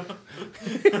 Rhodey? No.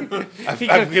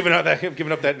 I've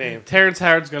given up that name. Terrence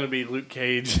Howard's going to be Luke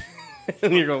Cage,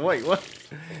 and you're going, wait, what?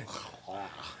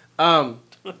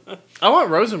 I want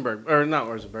Rosenberg, or not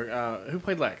Rosenberg. Who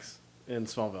played Lex in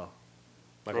Smallville?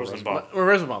 Rosenbaum. Or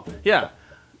Rosenbaum? Yeah.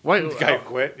 Why? The guy who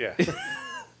quit. Yeah.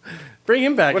 Bring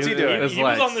him back. What's he doing? as He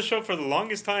was Lex. on the show for the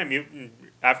longest time.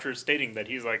 After stating that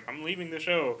he's like, I'm leaving the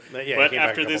show, Yeah, he but came back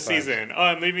after a this couple times. season, oh,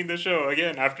 I'm leaving the show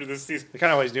again after this season. They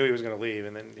kind of always knew he was going to leave,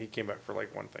 and then he came back for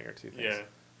like one thing or two things. Yeah,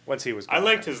 Once he was. I gone.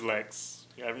 liked his Lex.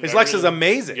 His Lex is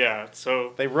amazing. Yeah,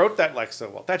 so They wrote that Lex so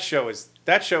well. That show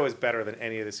is better than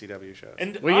any of the CW shows.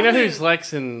 and Well, you know oddly- who's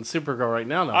Lex in Supergirl right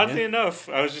now, don't Oddly you? enough,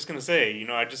 I was just gonna say,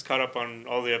 I just caught up on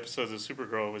all the episodes of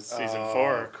Supergirl with season Oh,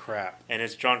 4, crap. and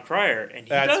it's John Cryer, and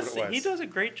That's what it was. he does a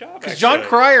great job. Because John actually.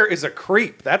 Cryer is a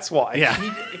creep. That's why. Yeah.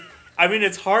 I mean,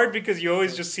 it's hard because you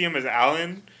always just see him as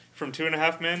Alan from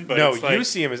 2.5 Men, but no, it's like, you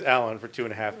see him as Alan for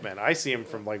 2.5 Men. I see him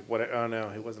from like what? Oh no,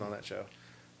 he wasn't on that show.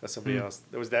 That's somebody else.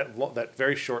 There was that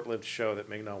very short-lived show that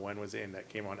Ming-Na Wen was in that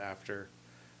came on after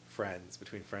Friends,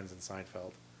 between Friends and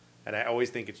Seinfeld. And I always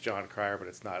think it's John Cryer, but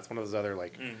it's not. It's one of those other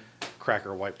like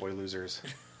cracker white boy losers.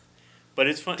 But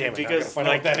it's fun Damn it! because Because find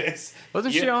out like what that is.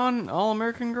 Wasn't she on All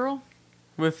American Girl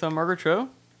with Margaret Cho?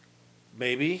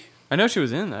 Maybe. I know she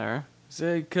was in there.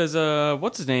 Because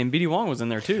what's his name? BD Wong was in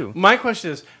there too. My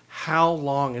question is, how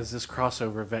long is this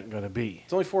crossover event going to be?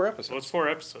 It's only 4 episodes. Well, it's 4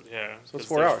 episodes, yeah. So it's 'Cause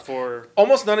 4 there's hours. 4.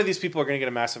 Almost none of these people are going to get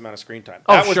a massive amount of screen time.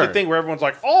 Oh, That was sure. the thing where everyone's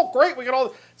like, "Oh, great, we got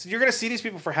all." So you're going to see these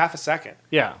people for half a second.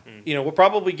 Yeah. You know, we'll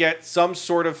probably get some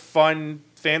sort of fun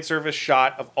fan service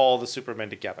shot of all the Supermen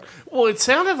together, Well, it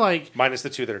sounded like minus the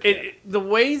 2 that are dead. the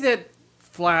way that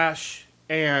Flash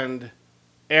and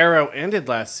Arrow ended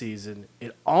last season,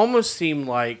 it almost seemed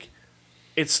like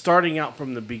it's starting out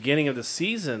from the beginning of the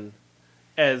season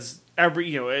as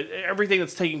everything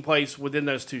that's taking place within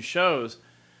those 2 shows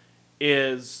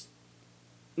is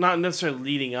not necessarily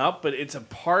leading up, but it's a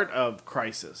part of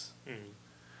Crisis.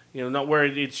 Not where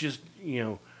it's just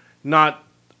not.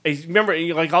 Remember,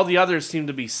 like all the others seem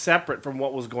to be separate from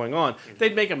what was going on.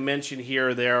 They'd make a mention here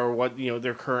or there, or what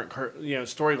their current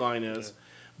storyline is,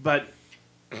 but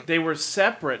they were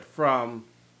separate from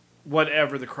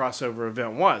whatever the crossover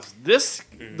event was. This,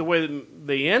 the way that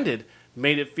they ended,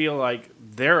 made it feel like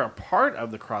they're a part of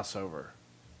the crossover.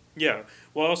 Yeah.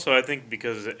 Well, also, I think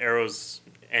because Arrow's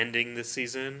ending this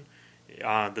season,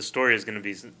 the story is going to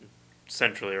be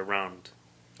centrally around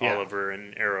Oliver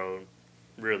and Arrow,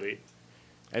 really.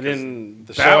 And then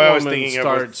the show I was Batwoman thinking of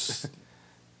starts.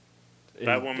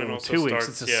 Batwoman in also 2 weeks. starts,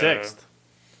 It's the yeah.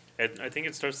 6th. I think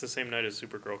it starts the same night as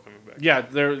Supergirl coming back. Yeah,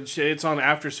 it's on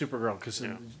after Supergirl because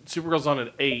Supergirl's on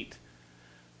at 8,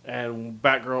 and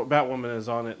Batwoman is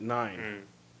on at 9.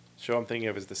 Show I'm thinking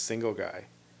of is The Single Guy.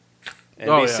 NBC,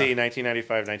 Oh, yeah.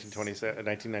 1995,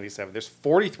 1997. There's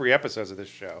 43 episodes of this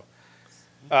show.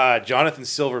 Jonathan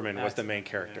Silverman was the main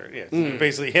character. Yeah, so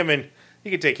basically him and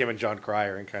you could take him and John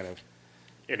Cryer and kind of.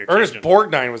 Ernest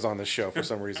Borgnine was on this show for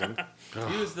some reason.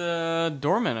 He was the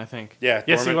doorman, I think. Yeah,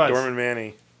 Yes, he was. Dorman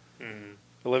Manny.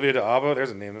 Olivia d'Abo,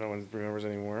 there's a name that no one remembers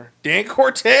anymore. Dan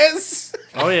Cortez!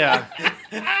 Oh yeah,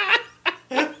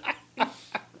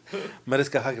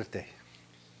 Mariska Hargitay.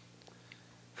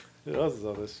 Who else is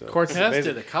on this show? Cortez This is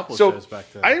amazing. did a couple So, shows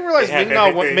back then. I didn't realize They have Ming-Na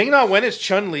everything. Wen is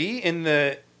Chun-Li in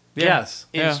yes,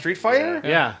 Street Fighter?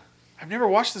 yeah. I've never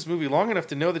watched this movie long enough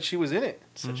to know that she was in it.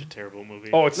 Such a terrible movie.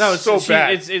 Oh, it's No, so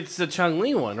bad. It's the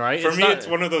Chung-Li one, right? For me, not- it's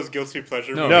one of those guilty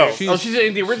pleasure No, movies. No. she's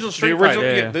in the original the Street original,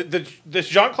 Fighter. Yeah. this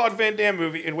Jean-Claude Van Damme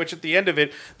movie in which at the end of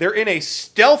it, they're in a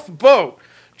stealth boat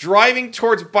driving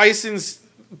towards Bison's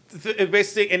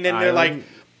basically, and then they're like, Island.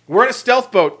 we're in a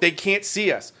stealth boat. They can't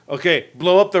see us. Okay,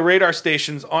 blow up the radar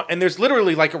stations. And there's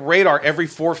literally like a radar every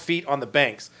 4 feet on the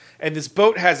banks. And this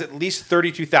boat has at least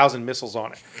 32,000 missiles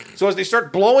on it. So as they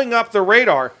start blowing up the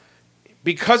radar,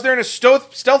 because they're in a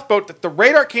stealth boat that the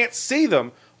radar can't see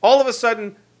them, all of a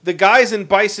sudden the guys in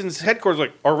Bison's headquarters are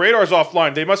like, our radar's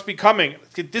offline. They must be coming.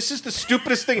 This is the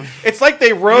stupidest thing. It's like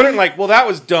they wrote it and like, well, that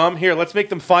was dumb. Here, let's make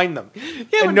them find them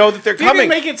and know that they're Didn't coming.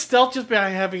 they make it stealth just by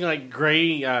having like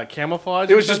gray camouflage?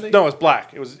 It or was just something? no, it was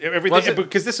black. It was everything Was it?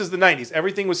 because this is the '90s.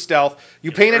 Everything was stealth.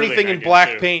 You paint early anything in 90s black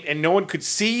too. paint, and no one could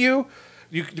see you.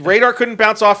 Radar couldn't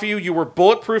bounce off of you. You were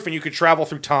bulletproof, and you could travel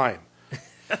through time.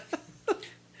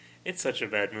 It's such a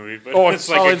bad movie, but Oh, it's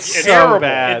it's so terrible.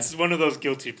 bad. It's one of those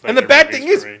guilty pleasure. And the bad thing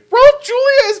movies is, for me. Raul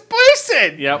Julia is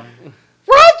Bison. Yep.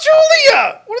 Raul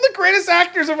Julia, one of the greatest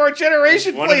actors of our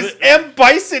generation, One of plays the- M.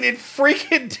 Bison in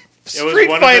freaking It was Street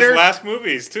one Fighter. of his last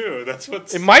movies too. That's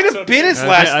what's. It might have so been his sad.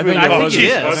 last I movie. think it I was. think it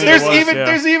is. I think There's it was, even yeah.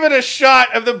 there's even a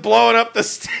shot of them blowing up the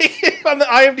station on the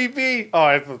IMDb. Oh,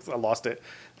 I lost it.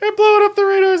 They're blowing up the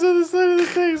radars on the side of the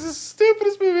thing. It's the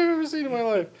stupidest movie I've ever seen in my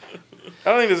life.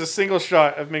 I don't think there's a single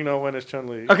shot of Ming-Na Wen as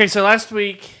Chun-Li. Okay, so last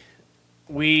week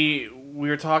we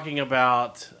were talking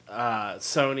about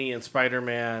Sony and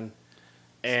Spider-Man,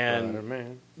 and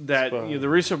Spider-Man. that the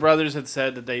Russo brothers had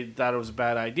said that they thought it was a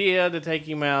bad idea to take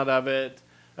him out of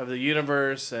the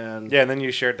universe, and Yeah, and then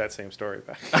you shared that same story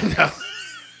back. I know.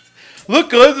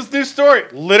 Look, guys, this new story.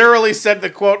 Literally said the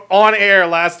quote on air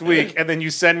last week, and then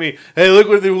you send me, hey, look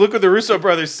what the Russo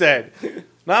brothers said.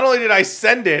 Not only did I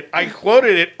send it, I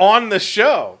quoted it on the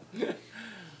show.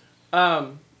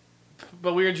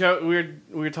 but we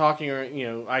were talking,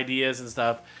 ideas and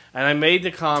stuff, and I made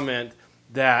the comment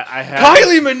that I had.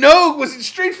 Kylie Minogue was in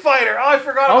Street Fighter. Oh, I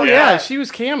forgot Oh about yeah, that. she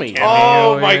was Cammy. Yeah.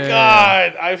 Oh, Oh, my yeah.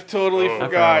 God. I've totally Oh, I forgot.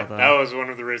 forgot about That was one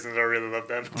of the reasons I really loved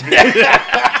that movie.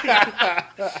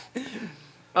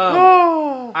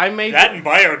 I made That and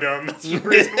Biodome. That's the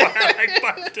reason why I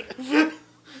liked it.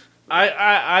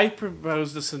 I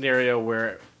proposed a scenario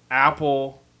where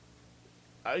Apple,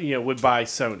 would buy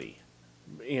Sony.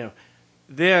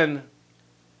 Then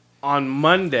on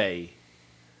Monday,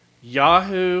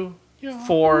 Yahoo,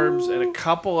 Forbes, and a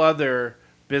couple other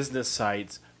business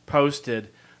sites posted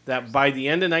that by the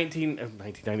end of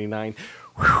 1999,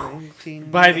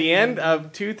 By the end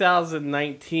of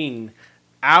 2019,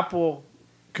 Apple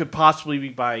could possibly be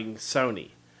buying Sony.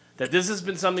 That this has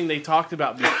been something they talked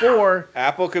about before.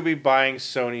 Apple could be buying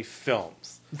Sony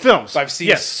films. Films. I've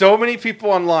seen so many people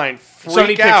online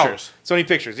freak Sony out. Pictures. Sony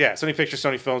Pictures, yeah. Sony Pictures,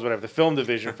 Sony Films, whatever. The film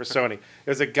division for Sony.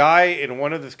 There's a guy in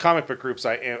one of the comic book groups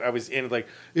I was in, like,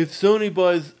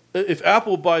 if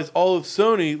Apple buys all of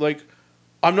Sony, like,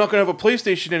 I'm not going to have a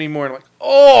PlayStation anymore. And I'm like,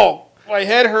 oh, my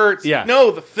head hurts. Yeah. No,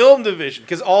 the film division.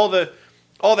 Because all the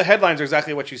headlines are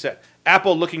exactly what you said.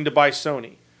 Apple looking to buy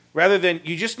Sony. Rather than,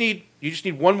 you just need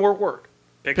one more word.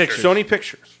 Pictures. Sony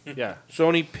Pictures. Yeah.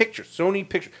 Sony Pictures.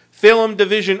 Film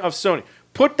division of Sony.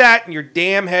 Put that in your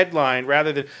damn headline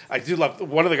rather than... I do love...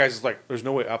 One of the guys is like, there's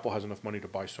no way Apple has enough money to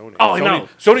buy Sony. Oh, I know.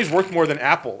 Sony's worth more than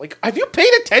Apple. Like, have you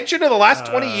paid attention to the last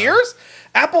 20 years?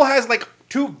 Apple has like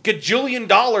 $2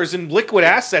 gajillion in liquid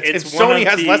assets, and It's one Sony of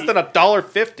has the- less than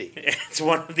 $1.50. It's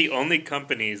one of the only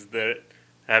companies that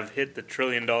have hit the $1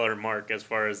 trillion mark as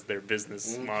far as their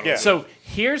business model. Yeah. So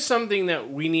here's something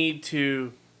that we need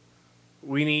to. I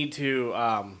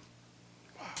kind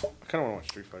of want to watch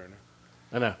Street Fighter now.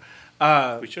 I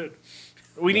know. We should.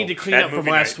 We need to clean bad up from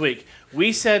movie last night. week.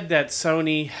 We said that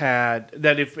Sony had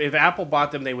that if Apple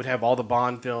bought them, they would have all the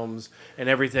Bond films and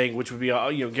everything, which would be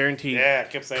guaranteed Yeah, I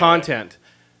kept saying content.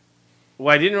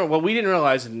 What we didn't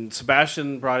realize, and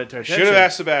Sebastian brought it to our Should attention. have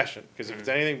asked Sebastian, because if it's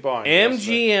anything Bond...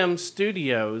 MGM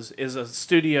Studios is a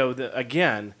studio that,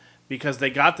 again, because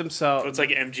they got themselves. So it's like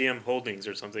MGM Holdings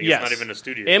or something. Yes. It's not even a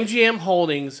studio. MGM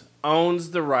Holdings owns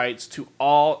the rights to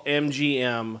all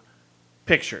MGM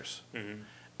pictures. Mm-hmm.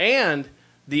 And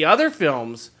the other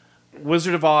films,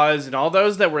 Wizard of Oz and all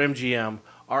those that were MGM,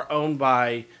 are owned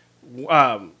by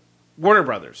Warner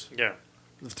Brothers Yeah.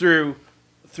 through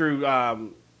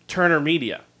Turner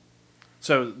Media.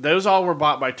 So those all were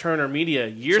bought by Turner Media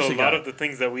years So a ago. lot of the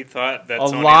things that we thought that A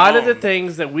Sony lot of the owned,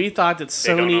 things that we thought that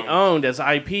They don't Sony own. owned as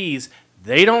IPs,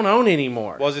 they don't own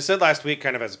anymore. Well, as I said last week,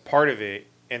 kind of as part of it,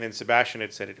 and then Sebastian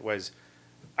had said it was,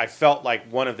 I felt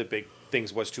like one of the big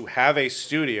things was to have a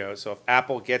studio. So if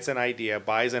Apple gets an idea,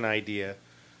 buys an idea,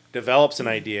 develops an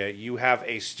idea, you have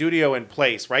a studio in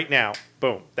place right now,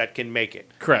 boom, that can make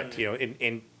it. Correct. You know,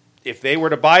 in if they were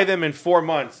to buy them in 4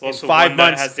 months, also in 5 one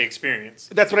months, that has the experience.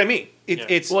 that's what I mean. Yeah.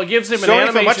 It's Well, it gives them an Sony,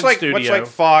 animation much like studio.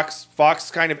 Fox.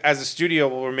 Fox kind of as a studio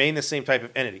will remain the same type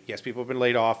of entity. Yes, people have been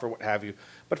laid off or what have you,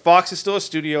 but Fox is still a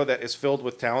studio that is filled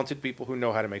with talented people who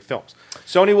know how to make films.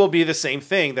 Sony will be the same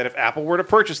thing. That if Apple were to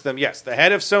purchase them, yes, the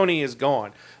head of Sony is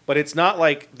gone, but it's not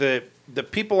like the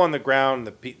people on the ground,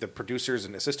 the producers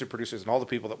and assistant producers and all the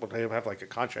people that would have like a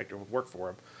contract or would work for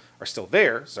them are still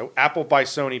there. So Apple buys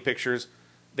Sony Pictures.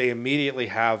 They immediately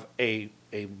have a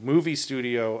movie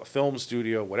studio, a film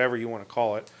studio, whatever you want to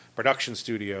call it, production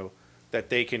studio, that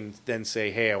they can then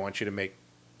say, hey, I want you to make,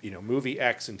 movie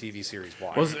X and TV series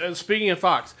Y. Well, speaking of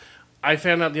Fox, I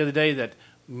found out the other day that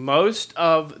most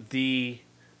of the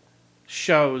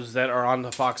shows that are on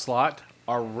the Fox lot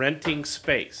are renting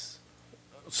space.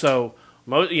 So,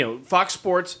 Fox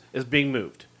Sports is being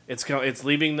moved. It's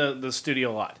leaving the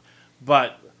studio lot.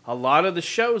 But a lot of the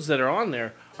shows that are on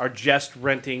there are just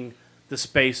renting the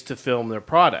space to film their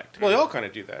product. Well, they all kind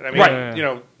of do that. I mean,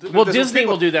 Right. Well, Disney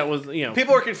will do that with,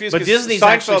 People are confused But 'cause Disney's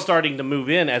actually starting to move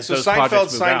in as So those Seinfeld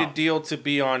projects move signed out. a deal to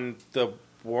be on the,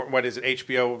 what is it,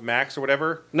 HBO Max or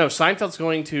whatever? No, Seinfeld's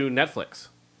going to Netflix.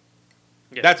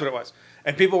 Yeah. That's what it was.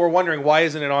 And people were wondering, why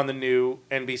isn't it on the new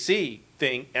NBC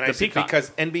thing? And I The said, Peacock.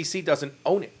 because NBC doesn't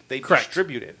own it. They Correct.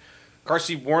 distribute it.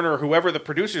 Carsey Warner, whoever the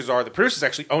producers are, the producers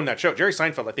actually own that show. Jerry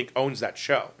Seinfeld, I think, owns that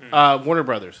show. Warner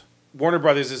Brothers. Warner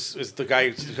Brothers is the guy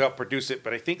who helped produce it,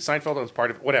 but I think Seinfeld owns part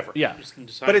of it. Whatever. Yeah.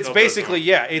 But it's Seinfeld basically,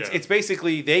 does it's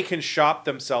basically they can shop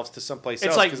themselves to someplace else.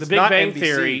 It's like 'cause The Big not Bang NBC.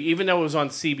 Theory, even though it was on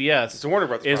CBS, It's a Warner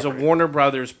Brothers is property. a Warner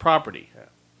Brothers property.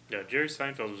 Yeah, Jerry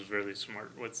Seinfeld was really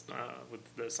smart with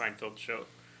the Seinfeld show.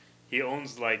 He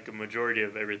owns like a majority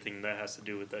of everything that has to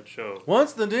do with that show.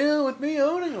 What's the deal with me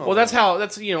owning all Well, that's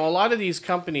a lot of these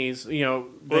companies, Well, it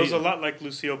was a lot like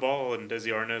Lucille Ball and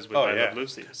Desi Arnaz with I yeah. Love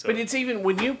Lucy. So. But it's even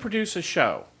when you produce a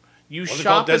show, you Wasn't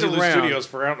shop called it Desilu around. Studios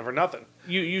for nothing.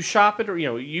 You shop it, or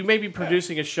you may be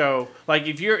producing a show like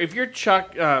if you're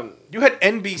Chuck. You had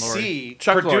NBC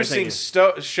Chuck Lorre, producing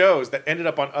thank you. shows that ended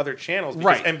up on other channels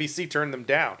because Right. NBC turned them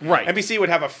down. Right. NBC would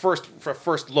have a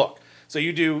first look. So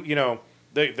you do,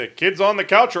 the kids on the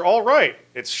couch are all right.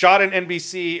 It's shot in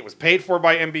NBC. It was paid for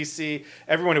by NBC.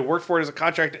 Everyone who worked for it is a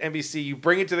contract to NBC. You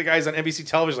bring it to the guys on NBC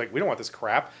television, like, we don't want this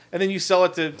crap. And then you sell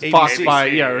it to Fox ABC. buy,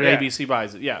 or Yeah. ABC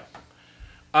buys it, yeah.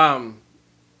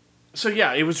 So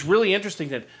yeah, it was really interesting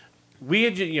that we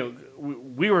had,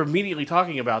 we were immediately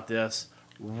talking about this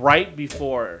right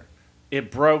before it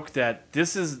broke that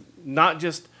this is not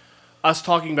just us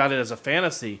talking about it as a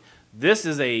fantasy. This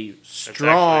is a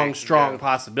strong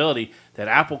possibility that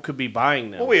Apple could be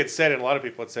buying them. Well, we had said, and a lot of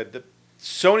people had said, that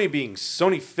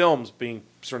Sony Films being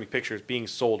Sony Pictures being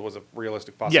sold was a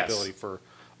realistic possibility for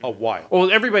a while.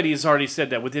 Well, everybody has already said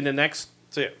that within the next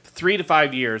So, yeah, 3 to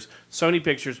 5 years, Sony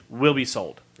Pictures will be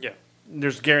sold. Yeah.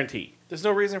 There's guarantee. there's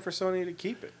no reason for Sony to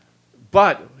keep it.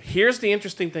 But here's the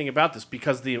interesting thing about this,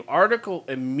 because the article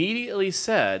immediately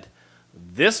said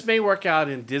this may work out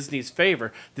in Disney's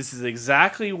favor. This is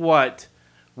exactly what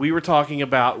we were talking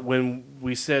about when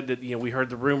we said that, we heard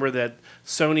the rumor that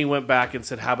Sony went back and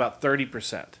said, how about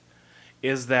 30%?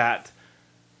 Is that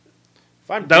If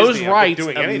I'm those Disney, I'm rights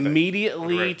doing anything.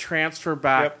 immediately Right. transfer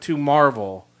back Yep. to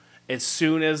Marvel as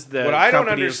soon as the What I don't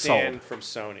company is sold. understand from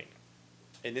Sony,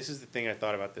 and this is the thing I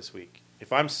thought about this week.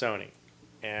 If I'm Sony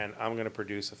and I'm going to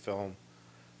produce a film,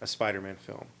 a Spider-Man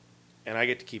film, and I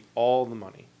get to keep all the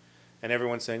money, and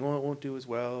everyone's saying, well, it won't do as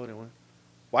well.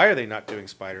 Why are they not doing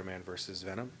Spider-Man versus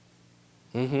Venom?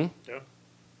 Mm-hmm. Yeah.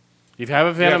 You have a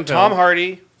You Venom have Tom film.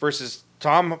 Hardy versus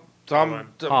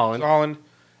Holland.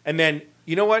 And then,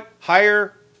 you know what?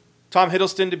 Hire Tom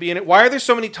Hiddleston to be in it. Why are there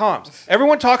so many Toms?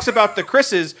 Everyone talks about the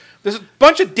Chris's. There's a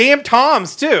bunch of damn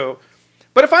Toms, too.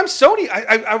 But if I'm Sony,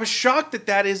 I was shocked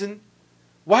that isn't...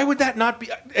 Why would that not be...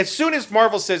 As soon as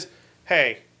Marvel says,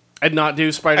 hey... And not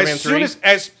do Spider-Man as soon 3?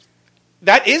 as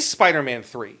that is Spider-Man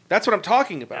 3. That's what I'm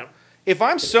talking about. Yeah. If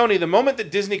I'm Sony, the moment that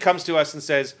Disney comes to us and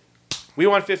says, we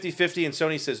want 50-50, and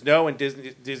Sony says no, and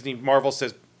Disney Marvel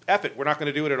says, F it, we're not going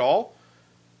to do it at all,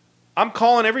 I'm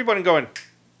calling everybody and going,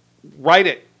 write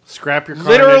it. Scrap your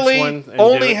Carnage Literally one and do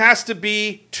only it. has to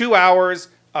be 2 hours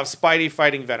of Spidey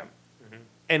fighting Venom.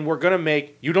 And we're going to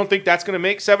make... You don't think that's going to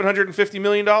make $750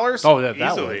 million? Oh, that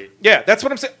Easily. way. Yeah, that's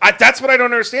what I'm saying. That's what I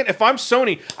don't understand. If I'm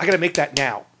Sony, I got to make that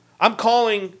now. I'm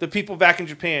calling the people back in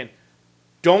Japan.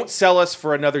 Don't sell us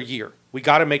for another year. We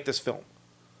got to make this film.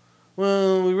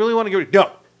 Well, we really want to get rid.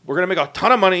 No, we're going to make a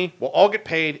ton of money. We'll all get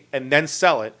paid and then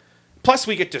sell it. Plus,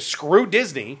 we get to screw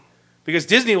Disney because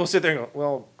Disney will sit there and go,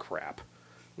 well, crap.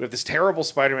 We have this terrible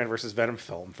Spider-Man versus Venom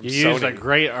film from You Sony.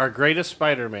 used our greatest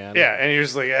Spider-Man. Yeah, and you're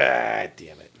just like,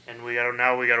 damn it. And we got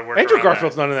to work. Andrew around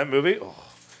Garfield's that. not in that movie. Oh,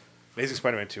 Amazing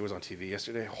Spider-Man 2 was on TV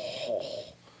yesterday. Oh,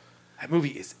 that movie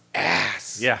is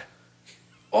ass. Yeah.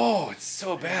 Oh, it's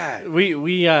so bad.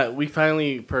 We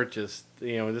finally purchased.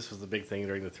 This was the big thing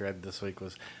during the thread this week.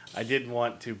 Was I didn't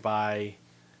want to buy.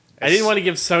 I didn't want to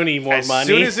give Sony more As money.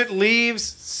 soon as it leaves,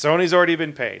 Sony's already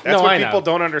been paid. That's No, what I know. people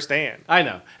don't understand. I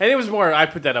know, and it was more. I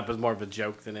put that up as more of a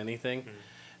joke than anything.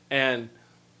 And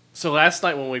so last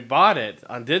night when we bought it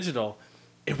on digital,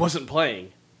 it wasn't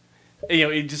playing.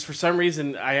 It just for some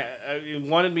reason it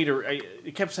wanted me to.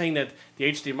 It kept saying that the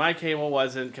HDMI cable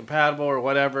wasn't compatible or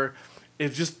whatever.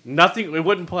 It's just nothing. It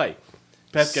wouldn't play.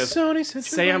 Beth goes, Sony sent you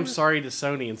say a I'm virus." sorry to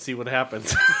Sony and see what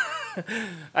happens.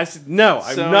 I said, no,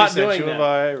 I'm Sony not sent doing you a that.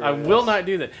 virus. I will not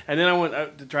do that. And then I went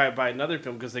out to try to buy another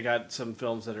film because they got some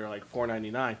films that are like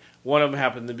 $4.99. One of them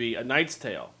happened to be A Knight's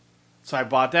Tale. So I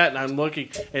bought that, and I'm looking,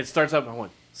 and it starts up, and I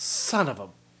went, son of a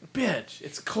bitch.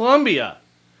 It's Columbia.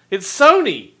 It's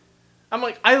Sony. I'm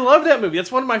like, I love that movie.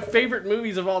 That's one of my favorite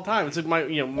movies of all time. It's like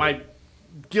my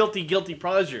guilty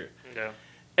pleasure. Yeah.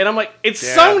 And I'm like, it's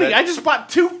Yeah, Sony. that- I just bought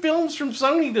 2 films from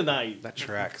Sony tonight. That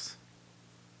tracks.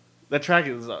 That track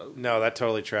is... No, that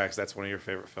totally tracks. That's one of your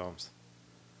favorite films.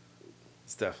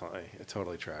 It's definitely. It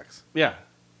totally tracks. yeah.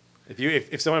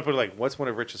 If someone put like, what's one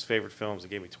of Rich's favorite films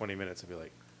and gave me 20 minutes, I'd be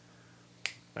like,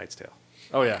 Knight's Tale.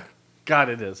 Oh, yeah. God,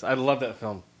 it is. I love that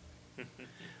film.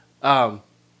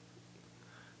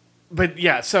 But,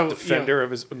 yeah, so... Defender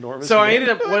of his enormous... So I man.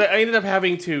 ended up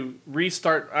having to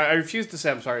restart. I refused to say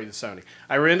I'm sorry to Sony.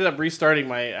 I ended up restarting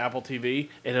my Apple TV,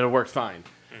 and it worked fine.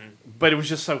 But it was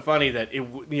just so funny that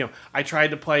I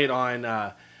tried to play it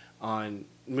on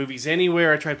Movies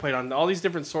Anywhere. I tried to play it on all these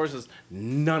different sources.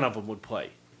 None of them would play.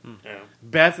 Yeah.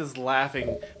 Beth is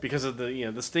laughing because of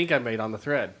the stink I made on the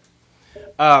thread.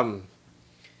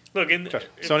 Look, if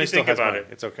Sony you still think has about money. it,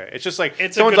 It's okay. It's just like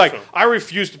It's a someone's good like, film. I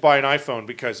refuse to buy an iPhone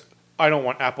because I don't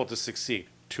want Apple to succeed.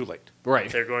 Too late. Right.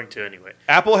 they're going to anyway.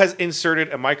 Apple has inserted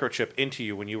a microchip into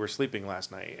you when you were sleeping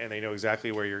last night, and they know exactly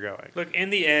where you're going. Look, in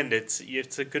the end, it's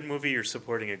a good movie. You're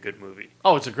supporting a good movie.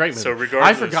 Oh, it's a great movie. So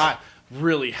regardless- I forgot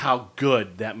really how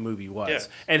good that movie was, Yeah.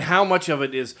 and how much of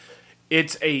it is.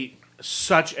 It's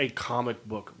such a comic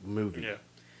book movie. Yeah,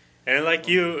 and like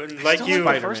you, I like still you,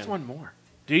 like the first one more.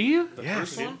 Do you?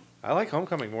 first one? I like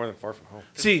Homecoming more than Far From Home.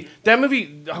 See, that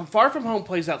movie, Far From Home,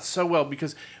 plays out so well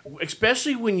because,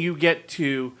 especially when you get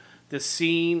to the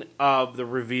scene of the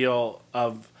reveal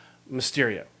of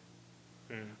Mysterio.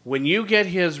 when you get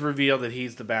his reveal that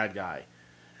he's the bad guy,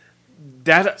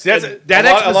 that See, that's that a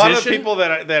lot of the exposition- people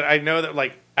that I know that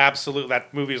like absolutely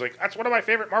that movie is like that's one of my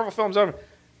favorite Marvel films ever.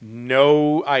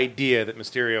 No idea that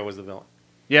Mysterio was the villain.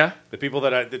 Yeah. The people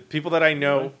that I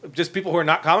know, just people who are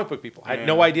not comic book people, had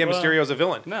no idea Well, Mysterio's a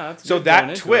villain. no, that's so good that going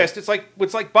into twist, it's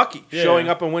like Bucky showing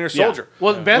Yeah. up in Winter Yeah. Soldier.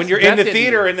 Well, Beth- when you're Beth in the didn't-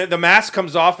 theater and the mask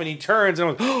comes off and he turns and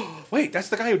I'm like, oh, wait, that's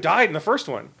the guy who died in the first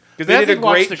one. Because they Beth did a had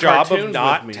watched great the job of cartoons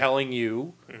not with me. telling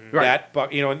you Right. that.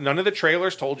 But none of the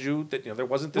trailers told you that there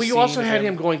wasn't. The Well, you scene also of had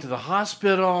him going to the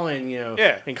hospital and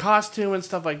Yeah. in costume and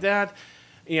stuff like that.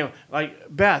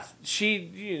 Like Beth,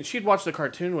 she'd watched the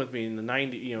cartoon with me in the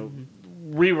 '90s,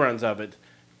 reruns of it,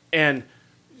 and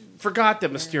forgot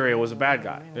that Mysterio was a bad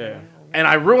guy. Yeah. And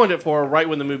I ruined it for her right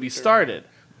when the movie started,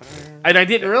 and I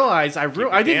didn't realize I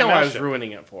didn't damn know I mouth was shut. ruining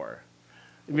ruining it for her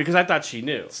because I thought she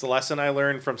knew. It's the lesson I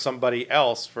learned from somebody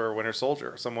else for Winter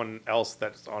Soldier. Someone else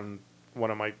that's on one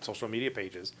of my social media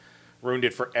pages ruined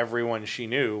it for everyone she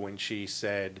knew when she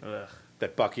said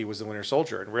that Bucky was the Winter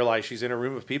Soldier and realized she's in a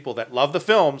room of people that love the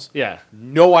films, Yeah.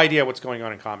 no idea what's going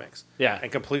on in comics, Yeah.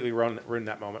 and completely ruined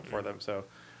that moment for them. So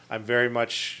I'm very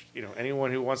much,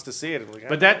 anyone who wants to see it. Like,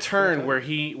 But that turn where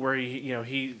he's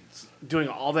doing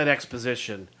all that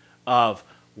exposition of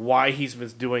why he's been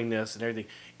doing this and everything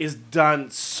is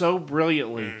done so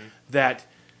brilliantly that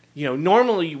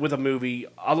normally with a movie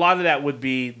a lot of that would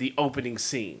be the opening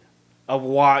scene of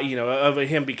why of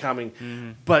him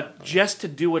becoming but just to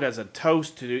do it as a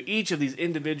toast to each of these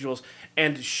individuals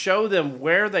and to show them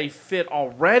where they fit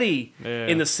already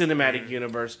in the cinematic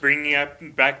universe Bringing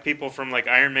back people from like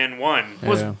Iron Man 1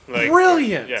 was like,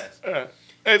 brilliant. Yes.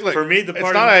 Look, For me, the it's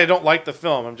part not of- I don't like the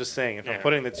film. I'm just saying if I'm Yeah.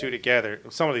 putting the two together,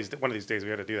 one of these days we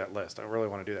got to do that list. I really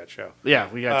want to do that show. Yeah,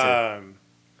 we got to.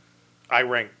 I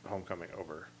rank Homecoming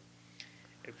over.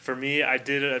 For me, I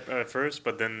did it at first,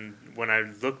 but then when I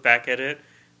look back at it,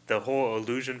 the whole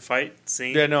illusion fight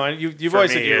scene. Yeah, no, and you've For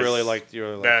always me said you is really liked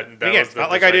it. that Again, was it's the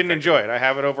not like I didn't deciding enjoy it. I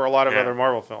have it over a lot of Yeah. other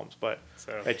Marvel films, but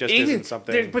So it just isn't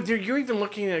something. But you're even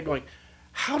looking at it going,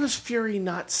 how does Fury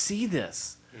not see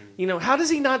this? How does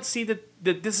he not see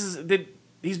that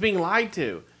he's being lied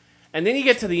to? And then you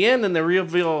get to the end and the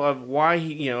reveal of why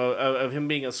of him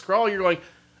being a Skrull. You're going,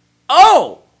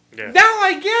 oh, Yeah. now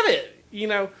I get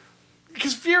it.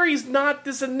 Because Fury's not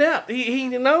this inept. He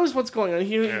knows what's going on.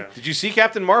 Yeah. Did you see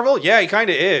Captain Marvel? Yeah, he kind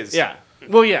of is. Yeah.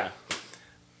 Well, yeah.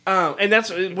 And that's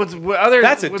what's other.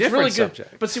 That's a what's different really good,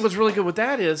 subject. But see, what's really good with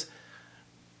that is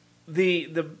the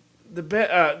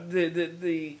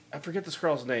I forget the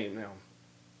Skrull's name now.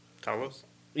 Talos?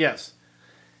 Yes,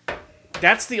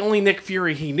 that's the only Nick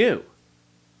Fury he knew.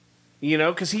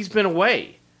 Because he's been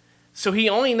away, so he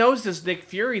only knows this Nick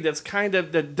Fury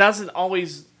that doesn't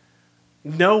always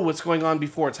know what's going on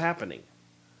before it's happening.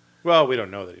 Well, we don't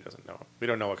know that he doesn't know. We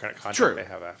don't know what kind of content True. they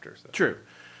have after. So. True.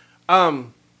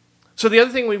 So the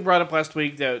other thing we brought up last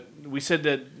week that we said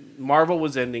that Marvel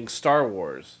was ending Star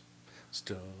Wars,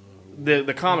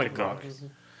 the comic book. Yes,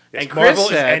 And Chris Marvel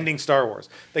said- is ending Star Wars.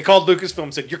 They called Lucasfilm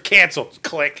and said, "You're canceled."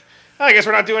 Click. I guess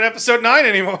we're not doing Episode 9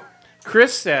 anymore.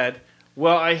 Chris said,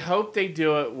 "Well, I hope they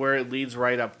do it where it leads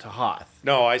right up to Hoth."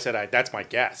 No, I said that's my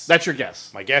guess. That's your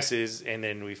guess. My guess is, and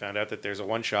then we found out that there's a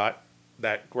one-shot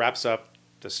that wraps up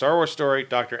the Star Wars story,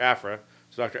 Dr. Aphra.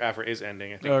 So Dr. Aphra is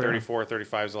ending. I think Okay. 34 or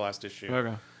 35 is the last issue.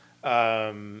 Okay.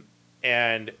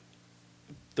 And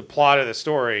the plot of the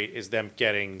story is them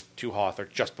getting to Hoth or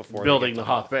just before they Building get the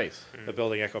to Hoth base. the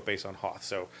building Echo base on Hoth.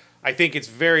 So I think it's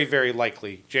very, very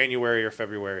likely January or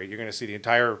February you're going to see the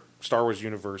entire Star Wars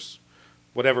universe,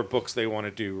 whatever books they want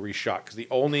to do, reshot. Because the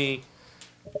only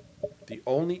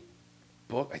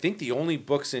book, I think the only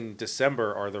books in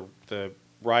December are the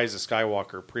Rise of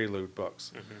Skywalker prelude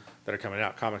books that are coming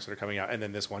out, comics that are coming out, and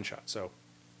then this one shot. So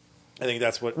I think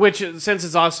that's what Which, since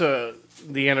it's also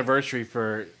the anniversary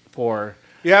for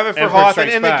you have it for Empire Hoth,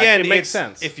 Strikes and Back, again, it makes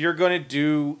it's- sense. if you're going to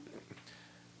do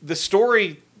the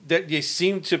story that you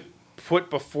seem to put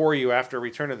before you after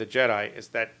Return of the Jedi is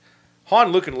that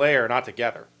Han, Luke, and Leia are not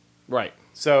together. right.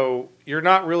 So you're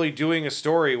not really doing a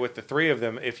story with the three of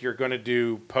them if you're going to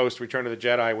do post Return of the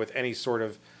Jedi with any sort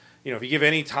of, if you give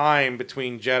any time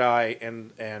between Jedi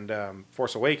and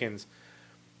Force Awakens,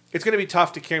 it's going to be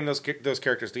tough to carry those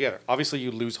characters together. Obviously,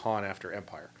 you lose Han after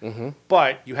Empire,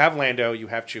 but you have Lando, you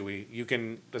have Chewie. You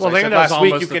can, as Well, I said Lando's last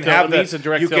week, almost you the can fill- have it needs a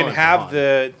direct fill-in for Han.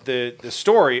 the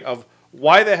story of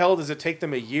why the hell does it take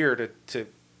them a year to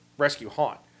rescue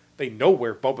Han? They know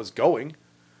where Boba's going,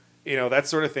 that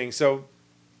sort of thing. So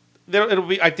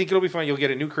I think it'll be fun. You'll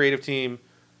get a new creative team.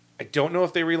 I don't know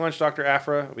if they relaunch Dr.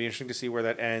 Aphra. It'll be interesting to see where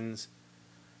that ends.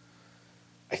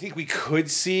 I think we could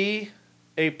see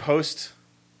a post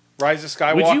Rise of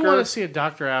Skywalker. Would you want to see a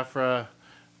Dr. Aphra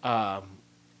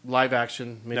live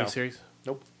action miniseries?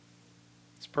 Nope.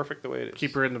 It's perfect the way it is.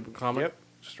 Keep her in the comic? Yep.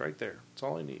 Just right there. That's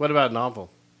all I need. What about a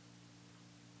novel?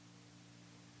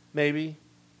 Maybe.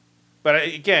 But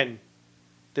again,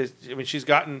 she's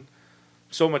gotten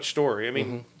so much story. I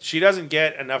mean, she doesn't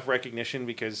get enough recognition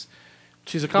because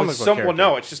she's a comic book character. Well,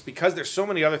 no, it's just because there's so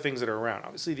many other things that are around.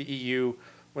 Obviously, the EU,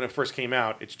 when it first came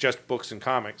out, it's just books and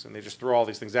comics, and they just throw all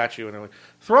these things at you, and they're like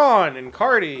Thrawn and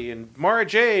Cardi and Mara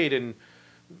Jade and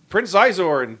Prince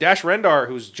Zizor and Dash Rendar,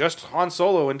 who's just Han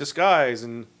Solo in disguise,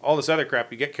 and all this other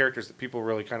crap. You get characters that people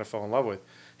really kind of fell in love with.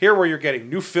 Here, where you're getting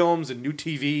new films and new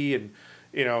TV, and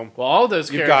well, all those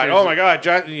you've characters. got oh my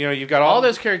god, you've got all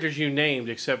those characters you named,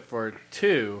 except for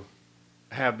 2,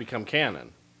 have become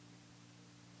canon.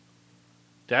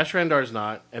 Dash Rendar's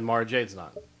not, and Mara Jade's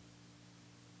not.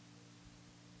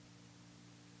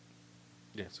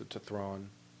 Yeah, so to Thrawn.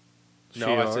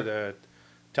 No, I said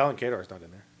Talon Kadar's not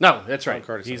in there. No, that's right.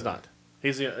 Carter's He's not.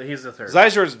 He's the third.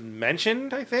 Zizor's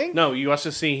mentioned, I think. No, you also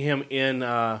see him in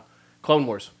Clone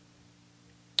Wars.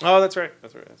 Oh, that's right.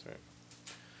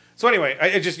 So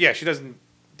anyway, she doesn't,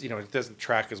 it doesn't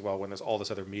track as well when there's all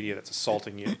this other media that's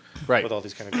assaulting you right. with all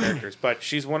these kind of characters. But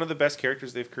she's one of the best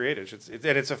characters they've created.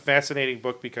 It's a fascinating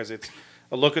book because it's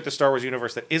a look at the Star Wars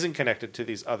universe that isn't connected to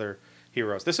these other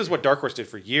heroes. This is what Dark Horse did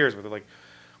for years, where they're like,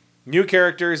 new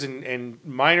characters and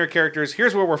minor characters.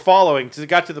 Here's what we're following. It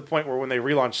got to the point where when they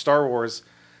relaunched Star Wars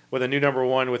with a new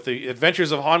 #1 with the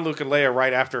adventures of Han, Luke, and Leia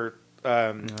right after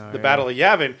the Battle of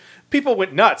Yavin, people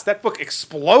went nuts. That book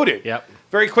exploded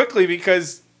very quickly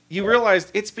because you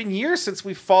realized it's been years since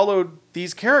we followed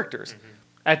these characters.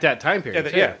 At that time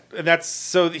period. Yeah. And that's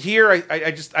so here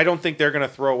I don't think they're going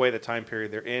to throw away the time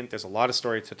period they're in. There's a lot of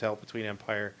story to tell between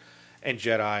Empire and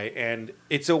Jedi, and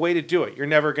it's a way to do it. You're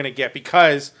never going to get,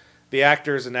 because the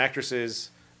actors and actresses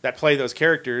that play those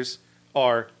characters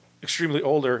are extremely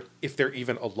older, if they're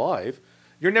even alive.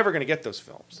 You're never going to get those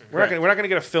films. We're not going to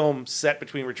get a film set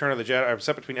between Return of the Jedi, or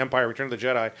set between Empire and Return of the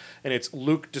Jedi, and it's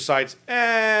Luke decides,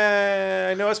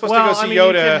 I know I'm supposed to go see Yoda.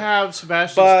 You can have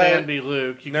Sebastian Stan be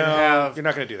Luke. You can have you're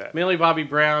not going to do that. Millie Bobby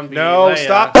Brown be No, Leia.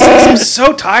 stop. I'm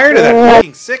so tired of that. I'm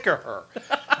fucking sick of her.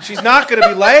 She's not going to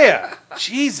be Leia.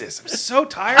 Jesus, I'm so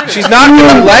tired of her. She's not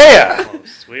going to be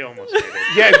Leia. We almost did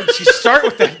it. Yeah, but you start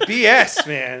with that BS,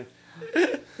 man.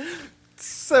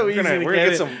 So easy to we're get gonna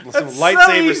get it. some That's lightsaber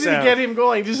so easy sound. to get him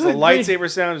going. Just The like lightsaber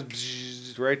sound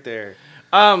is right there.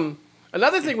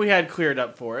 Another thing we had cleared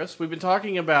up for us. We've been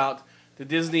talking about the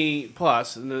Disney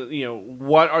Plus, and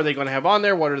what are they going to have on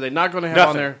there? What are they not going to have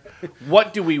on there?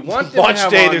 What do we want them to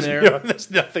have on there?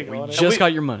 There's nothing on it. Just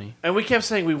got your money. And we kept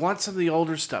saying we want some of the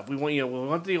older stuff. We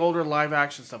want the older live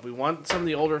action stuff. We want some of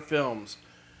the older films.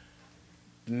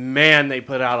 Man, they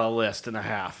put out a list and a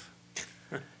half.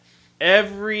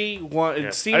 Everyone,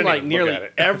 it seemed like nearly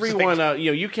everyone.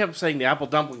 You kept saying the Apple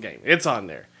Dumpling Game. It's on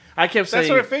there. I kept saying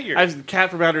that's what I figured. Cat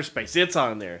from Outer Space. It's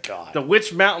on there. God. The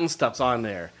Witch Mountain stuff's on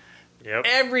there. Yep.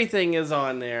 Everything is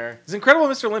on there. Is Incredible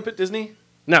Mr. Limp at Disney?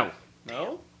 No.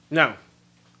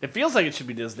 It feels like it should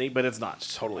be Disney, but it's not.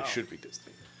 It totally should be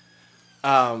Disney.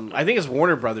 I think it's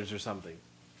Warner Brothers or something.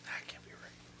 That can't be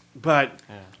right. But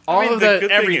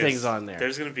everything's on there.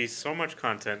 There's going to be so much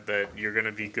content that you're going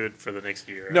to be good for the next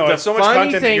year. No, it's so much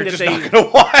funny content that thing you're that just they- not going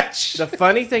to watch. The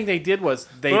funny thing they did was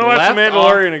they We'll watch left The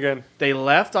Mandalorian again. They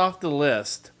left off the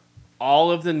list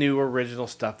all of the new original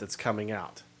stuff that's coming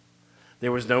out.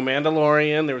 There was no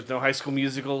Mandalorian. There was no High School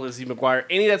Musical, Lizzie McGuire,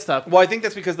 any of that stuff. Well, I think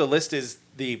that's because the list is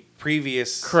the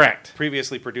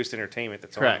previously produced entertainment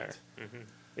that's on there. Mm-hmm.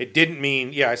 It didn't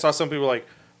mean, I saw some people like,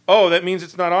 oh, that means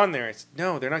it's not on there.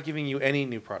 No, they're not giving you any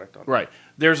new product on there. Right.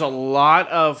 There's a lot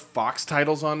of Fox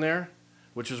titles on there,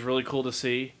 which is really cool to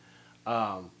see.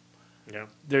 Yeah.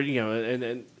 There,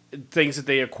 and things that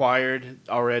they acquired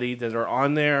already that are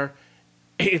on there.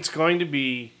 It's going to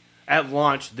be at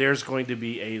launch. There's going to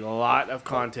be a lot of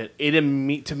content. To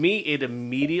me, it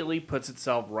immediately puts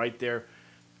itself right there,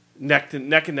 neck and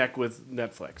neck with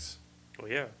Netflix. Well,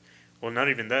 yeah. Well, not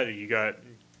even that. You got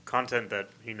content that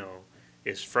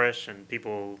is fresh and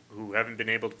people who haven't been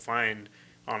able to find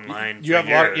online. You have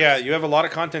a lot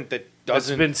of content that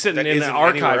doesn't. It's been sitting in the isn't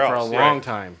archive anywhere for a else. long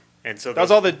time. And so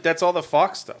that's all the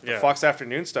Fox stuff. The Fox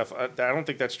afternoon stuff. I don't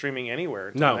think that's streaming anywhere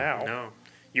until now. No.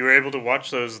 You were able to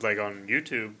watch those like on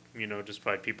YouTube, just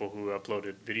by people who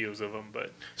uploaded videos of them.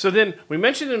 But so then we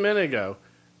mentioned a minute ago,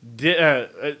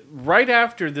 right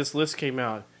after this list came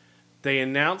out, they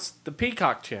announced the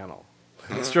Peacock channel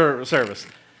service,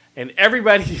 And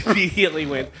everybody immediately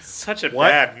went, Such a What?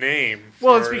 bad name.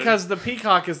 well, it's for- because the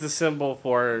peacock is the symbol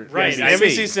for Right, The I NBC.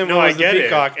 NBC symbol No, I is the get it.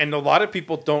 peacock, and a lot of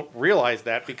people don't realize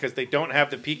that because they don't have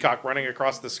the peacock running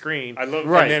across the screen. I love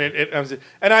Right. And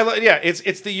then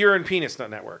it's the urine penis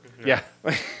network. Yeah.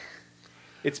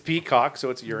 It's peacock, so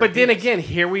it's urine. But then penis. again,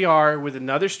 here we are with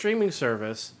another streaming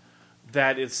service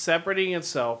that is separating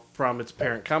itself from its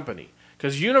parent company.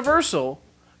 Because Universal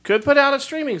could put out a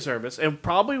streaming service, and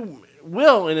probably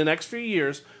will in the next few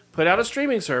years put out a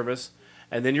streaming service,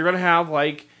 and then you're going to have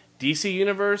like DC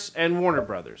Universe and Warner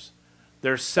Brothers.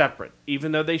 They're separate,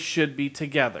 even though they should be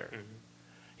together.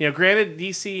 You know, granted,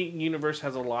 DC Universe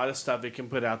has a lot of stuff it can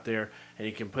put out there, and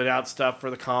you can put out stuff for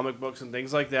the comic books and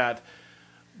things like that.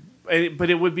 But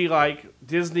it would be like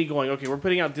Disney going, okay, we're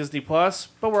putting out Disney Plus,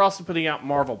 but we're also putting out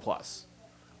Marvel Plus,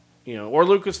 you know, or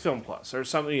Lucasfilm Plus, or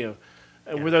something, you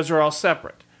know, where those are all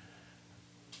separate.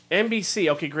 NBC,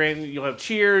 okay, granted, you'll have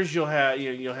Cheers, you'll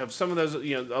have some of those,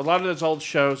 you know, a lot of those old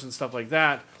shows and stuff like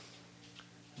that.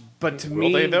 But to me,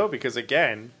 Will they though? Because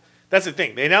again, that's the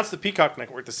thing. They announced the Peacock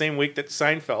Network the same week that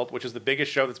Seinfeld, which is the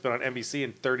biggest show that's been on NBC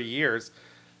in 30 years,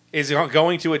 is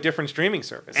going to a different streaming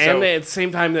service. and So- at the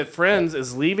same time that Friends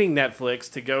is leaving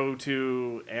Netflix to go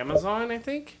to Amazon, I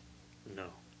think. No,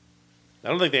 I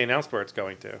don't think they announced where it's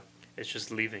going to. it's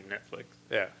just leaving Netflix.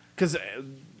 Yeah. Because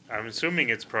I'm assuming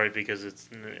it's probably because it's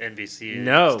NBC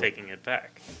No. is taking it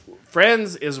back.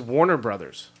 Friends is Warner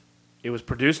Brothers. It was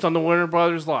produced on the Warner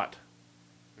Brothers lot.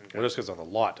 Well, just because of the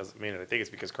lot doesn't mean it. I think it's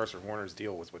because Carson Warner's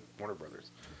deal was with Warner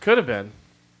Brothers. Could have been.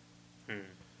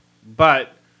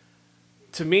 But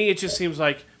to me, it just seems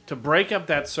like to break up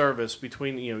that service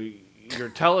between your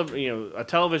a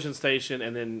television station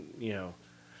and then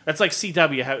that's like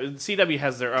CW. CW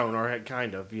has their own, or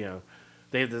kind of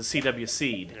they have the CW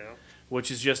Seed, Yeah. which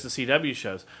is just the CW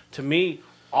shows. To me,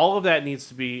 all of that needs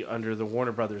to be under the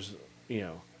Warner Brothers.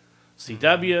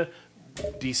 CW,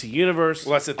 DC Universe.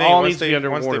 Well, that's the thing. All Once needs to be under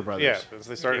Warner Brothers. Yeah, once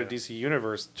they started Yeah. a DC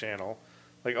Universe channel,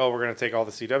 like, oh, we're going to take all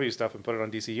the CW stuff and put it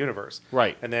on DC Universe.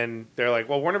 Right. And then they're like,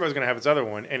 well, Warner Brothers is going to have its other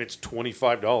one, and it's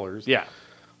 $25. Yeah.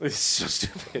 It's so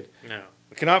stupid. No.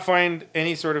 I cannot find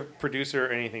any sort of producer or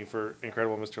anything for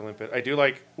Incredible Mr. Limpet. I do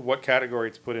like what category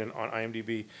it's put in on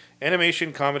IMDb.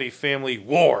 Animation, comedy, family,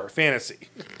 war, fantasy.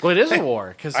 Well, it is a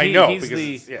war because I know, he's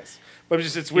because the. yes. But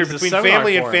it's weird. the Between seminar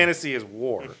family and for him. fantasy is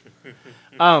war. I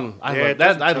Yeah, love it that.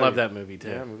 doesn't I tell love you. that movie too.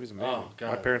 Yeah, the movie's amazing. Oh, God.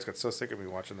 My parents got so sick of me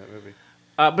watching that movie.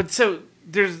 But so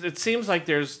it seems like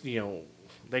there's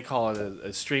they call it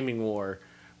a streaming war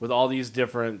with all these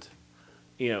different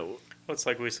Well, it's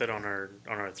like we said on our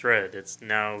thread. It's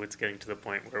getting to the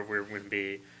point where we're going to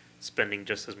be spending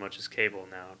just as much as cable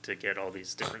now to get all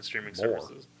these different streaming More.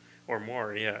 services or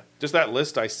more. Yeah, Just that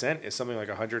list I sent is something like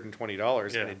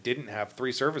 $120, Yeah. and it didn't have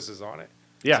 3 services on it.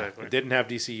 yeah. exactly. It didn't have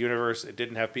DC Universe. It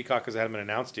didn't have Peacock because it hadn't been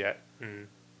announced yet. Mhm.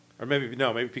 Or maybe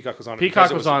Peacock was on. it Peacock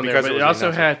because was on there, because but was it the also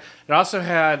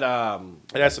announcement.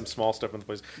 had It has some small stuff in the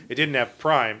place. It didn't have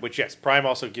Prime, which yes, Prime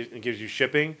also gives you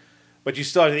shipping, but you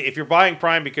still if you're buying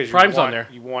Prime because Prime's on there.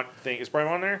 You want is Prime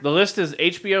on there? the list is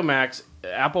HBO Max,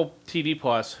 Apple TV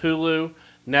Plus, Hulu,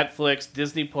 Netflix,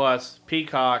 Disney Plus,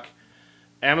 Peacock,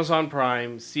 Amazon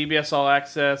Prime, CBS All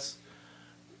Access,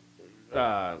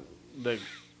 the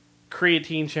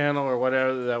Creatine Channel or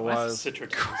whatever that was. Citradine.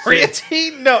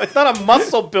 Creatine? No, it's not a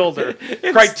muscle builder.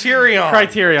 Criterion.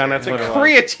 Criterion, that's It's what a it was.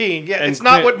 creatine. Yeah, And it's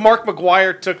not Qui- what Mark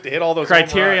McGuire took to hit all those home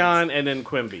runs. Criterion and then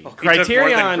Quimby. He took more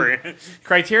than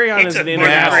Criterion He is took an more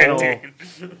than international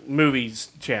creatine. movies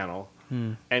channel,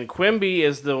 and Quimby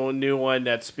is the new one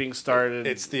that's being started.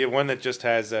 It's the one that just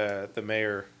has the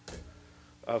mayor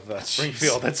of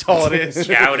Springfield. That's all it is.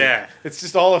 Chowder. It's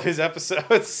just all of his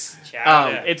episodes.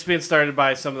 Chowder. it's been started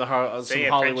by some of the Say some it,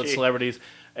 Hollywood Frenchie. celebrities.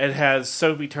 It has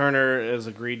Sophie Turner has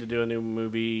agreed to do a new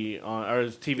movie on or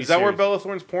TV. Is that where series. Bella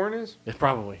Thorne's porn is? It's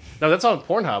probably no. That's on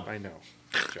Pornhub, I know.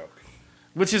 Joke.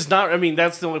 which is not. I mean,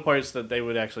 that's the only place that they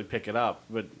would actually pick it up.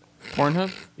 But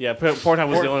Pornhub? yeah, Pornhub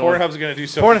was the only Pornhub's going to do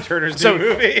Sophie Turner's new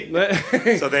movie.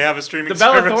 one. So they have a streaming The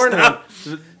Bella service Thorne now.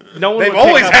 one. No one They've would pick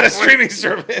always up- had a streaming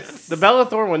service. The Bella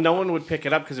Thorne one, no one would pick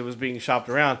it up because it was being shopped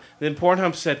around. Then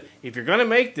Pornhub said, if you're going to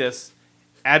make this,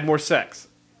 add more sex.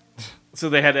 So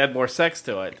they had to add more sex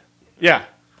to it. Yeah.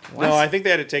 No, I think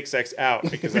they had to take sex out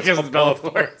because that's Because all it's Bella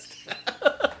Bella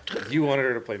Thorne. You wanted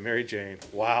her to play Mary Jane.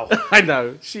 Wow. I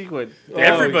know. She would.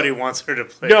 Everybody wants her to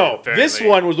play. No, apparently. this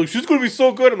one was like, she's going to be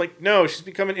so good. I'm like, no, she's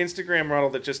become an Instagram model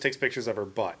that just takes pictures of her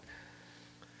butt.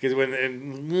 Because when, I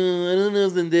don't know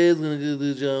if Zendaya's going to do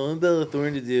the job. I want Bella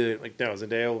Thorne to do it. Like, no,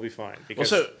 Zendaya will be fine. Because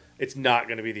so- it's not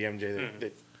going to be the MJ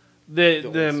that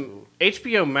The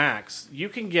HBO Max, you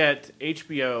can get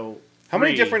HBO How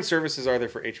many free. different services are there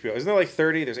for HBO? Isn't there like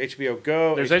 30? There's HBO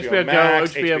Go, There's HBO HBO Go,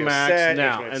 Max, HBO Max, Set,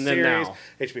 Now, HBO and then Series, Now.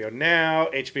 HBO Now,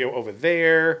 HBO over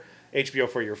there, HBO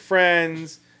for your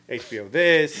friends, HBO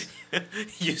this.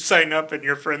 You sign up and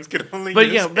your friends can only But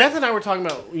use yeah, it. Beth and I were talking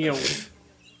about,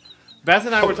 Beth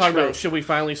and I were talking true. about, should we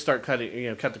finally start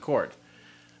cutting, cut the cord?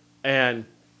 And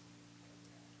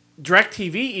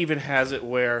DirecTV even has it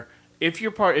where if you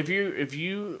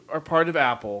are part of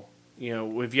Apple,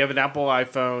 if you have an Apple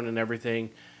iPhone and everything,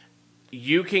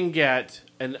 you can get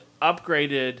an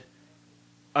upgraded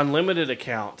unlimited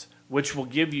account, which will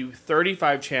give you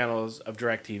 35 channels of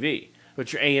DirecTV,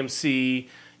 which are AMC,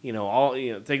 all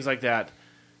things like that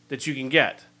you can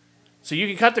get. So you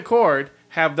can cut the cord,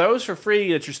 have those for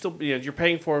free that you're still you're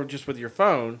paying for just with your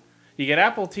phone. You get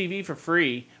Apple TV for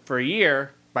free for a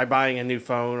year by buying a new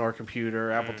phone or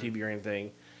computer, Apple TV or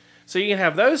anything. So you can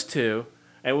have those two,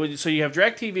 and so you have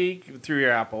DirecTV through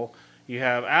your Apple. You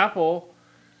have Apple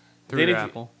Through your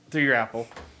Apple. Through your Apple.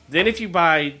 Then if you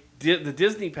buy the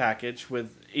Disney package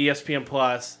with ESPN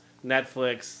Plus,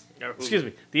 Netflix,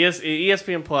 the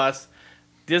ESPN Plus,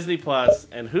 Disney Plus,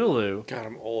 and Hulu, God,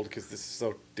 I'm old because this is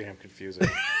so damn confusing.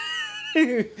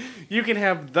 you can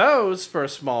have those for a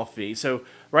small fee. So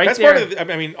That's there, part of the,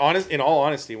 I mean, in all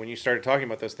honesty, when you started talking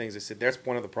about those things, I said that's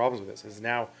one of the problems with this. It's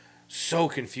now so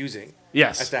confusing.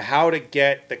 Yes. As to how to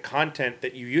get the content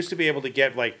that you used to be able to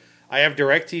get, like, I have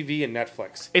DirecTV and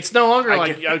Netflix. It's no longer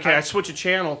I switch a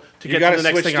channel to You get to gotta the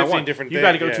next switch thing I want. different You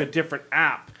got to thing, go to yeah. a different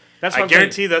app. That's I what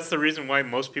guarantee that's the reason why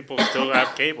most people still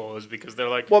have cable is because they're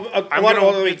like, Well,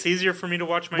 it's easier for me to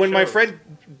watch my when my shows. friend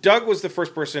Doug was the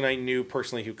first person I knew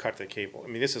personally who cut the cable.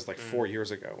 I mean, this is like 4 years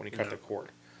ago when he cut the cord.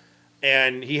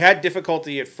 And he had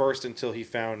difficulty at first until he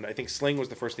found, I think Sling was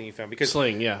the first thing he found. Because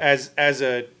Sling, yeah. As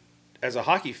a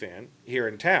hockey fan here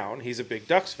in town, he's a big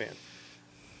Ducks fan.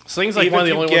 Sling's like Even one of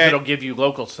the if you only ones that'll give you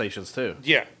local stations too.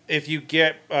 Yeah, if you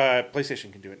get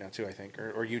PlayStation can do it now too, I think,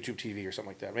 or YouTube TV or something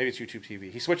like that. Maybe it's YouTube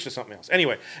TV. He switched to something else.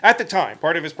 Anyway, at the time,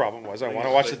 part of his problem was I want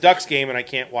to watch the Ducks game and I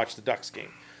can't watch the Ducks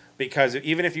game because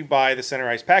even if you buy the Center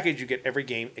Ice package, you get every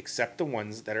game except the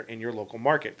ones that are in your local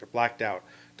market. They're blacked out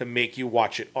to make you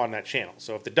watch it on that channel.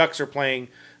 So if the Ducks are playing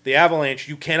the Avalanche,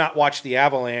 you cannot watch the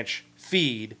Avalanche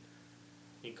feed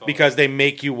because they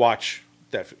make you watch.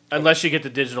 Unless you get the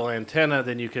digital antenna,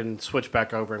 then you can switch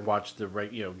back over and watch the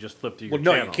just flip through your Well,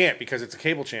 no, channel. you can't because it's a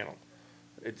cable channel.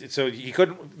 So he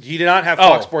couldn't. He did not have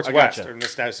Fox Sports I West. gotcha. Or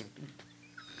this status.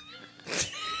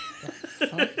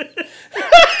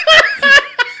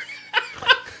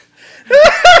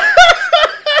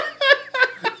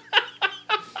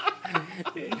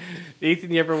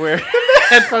 Ethan, you ever wear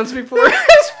headphones before? As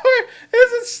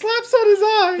it slaps on his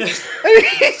eye, and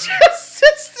he just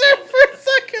sits there for a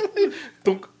second, like,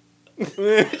 dunk.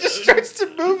 It just starts to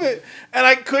move it, and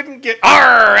I couldn't get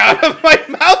R out of my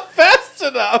mouth fast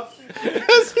enough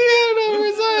because he had it over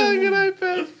his eye like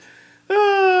an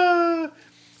iPad.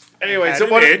 Anyway, so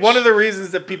one of the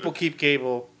reasons that people keep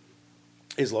cable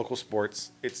is local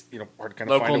sports. It's hard to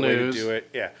kind of Local find a news. way to do it.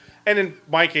 Yeah, and in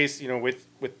my case, with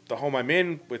the home I'm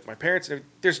in with my parents,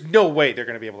 there's no way they're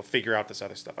going to be able to figure out this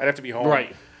other stuff. I'd have to be home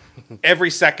Right. every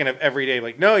second of every day.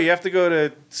 Like, no, you have to go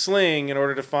to Sling in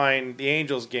order to find the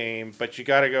Angels game, but you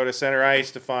got to go to Center Ice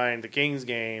to find the Kings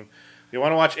game. If you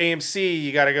want to watch AMC,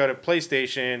 you got to go to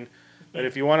PlayStation. But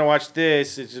if you want to watch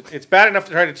this, it's bad enough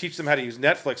to try to teach them how to use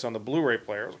Netflix on the Blu-ray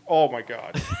player. Oh my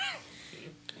god!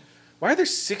 Why are there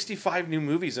 65 new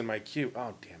movies in my queue?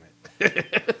 Oh damn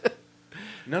it!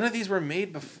 None of these were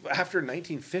made after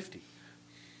 1950.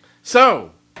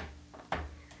 So,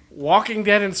 Walking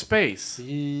Dead in Space.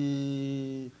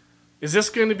 Is this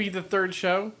going to be the third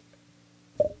show?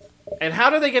 And how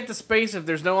do they get to space if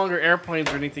there's no longer airplanes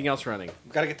or anything else running?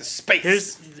 We've got to get to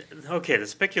space. The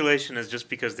speculation is just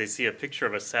because they see a picture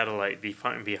of a satellite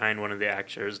behind one of the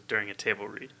actors during a table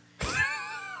read.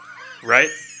 Right?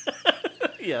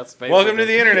 Yeah, space. Welcome to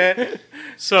the internet.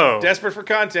 So, Desperate for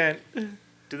content.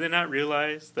 do they not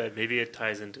realize that maybe it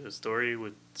ties into a story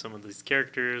with some of these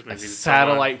characters? Maybe A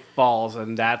satellite falls,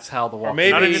 and that's how the Walking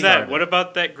maybe- Not Dead only started. that, what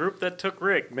about that group that took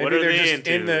Rick? Maybe what are they're they just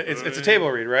into? in the. It's a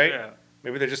table read, right? Yeah.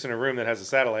 Maybe they're just in a room that has a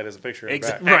satellite as a picture. In the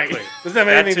back. Exactly. Right. Doesn't have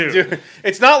That anything to too. do.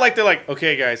 It's not like they're like,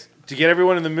 okay, guys, to get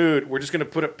everyone in the mood, we're just going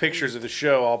to put up pictures of the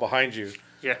show all behind you.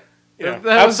 Yeah. That was-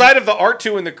 Outside of the art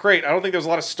two in the crate, I don't think there was a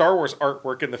lot of Star Wars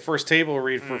artwork in the first table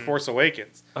read for Force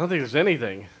Awakens. I don't think there's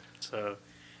anything. So,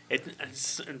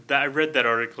 I read that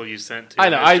article you sent to I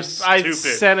me. know. It's just I stupid.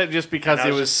 sent it just because And I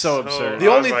it was was just so so- absurd. The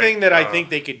I only was thing like, that I think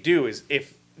they could do is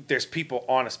if there's people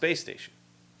on a space station.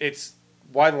 It's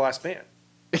why the last man.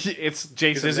 It's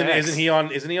Jason. Isn't X. he on?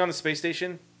 Isn't he on the space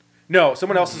station? No,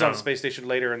 someone else is on No. the space station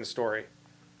later in the story.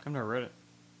 I've never read it.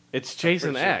 It's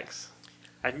Jason pretty sure. X.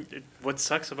 What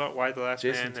sucks about Why the Last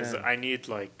Jason Man is Todd. that I need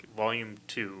like volume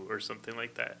 2 or something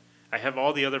like that. I have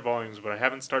all the other volumes, but I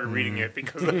haven't started reading it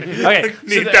because I Okay,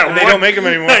 need so that And they one. don't make them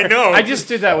anymore. I know. I just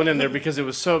did that one in there because it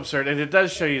was so absurd, and it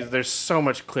does show you there's so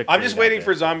much click. I'm just waiting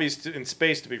for zombies in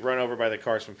space to be run over by the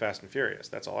cars from Fast and Furious.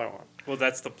 That's all I want. Well,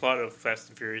 that's the plot of Fast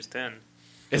and Furious 10.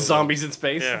 It's zombies in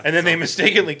space. Yeah. And then they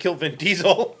mistakenly kill Vin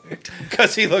Diesel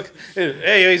because he looked.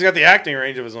 Hey, he's got the acting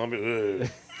range of a zombie.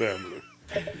 Family.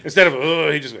 Instead of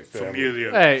he just like family.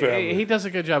 Familia. Hey, Family. he does a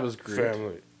good job as Groot.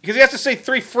 Family. Because he has to say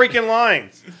 3 freaking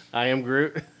lines, I am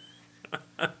Groot.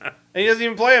 and he doesn't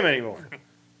even play them anymore.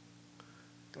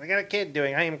 I got a kid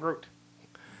doing I am Groot.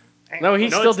 No, he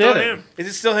No, still it's still did it. him. Is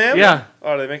it still him? Yeah.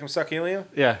 Oh, do they make him suck helium?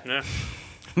 Yeah. Yeah.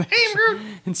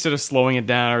 Instead of slowing it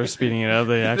down or speeding it up,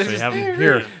 they actually have him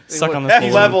here suck on this F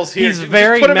balloon. levels here. He's Just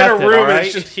very put him in method, a room all and right?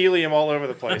 it's just helium all over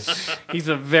the place. He's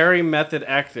a very method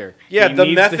actor. Yeah, He the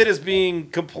needs method to- is being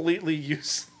completely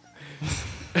used.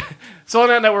 So on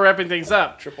that note, we're wrapping things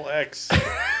up. Triple X,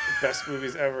 best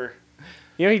movies ever.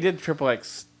 You know, he did Triple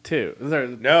X too.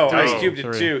 No, Three. Ice Cube did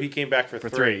 3. 2. He came back for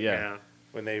 3. Yeah. Yeah.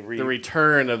 when they The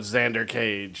return of Xander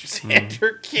Cage.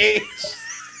 Xander Cage.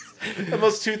 The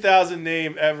most 2000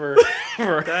 name ever.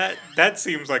 That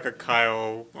seems like a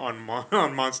Kyle on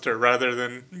Monster rather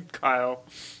than Kyle.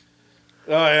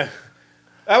 Oh yeah,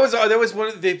 that was one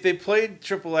of they played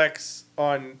Triple X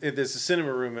on. There's a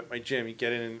cinema room at my gym. You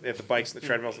get in and they have the bikes and the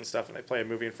treadmills and stuff, and they play a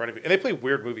movie in front of you. And they play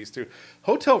weird movies too.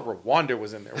 Hotel Rwanda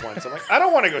was in there once. I'm like, I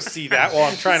don't want to go see that while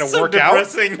I'm trying to So work out.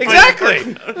 depressing.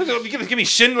 Exactly. Give me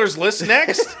Schindler's List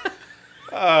next.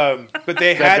 But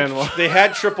they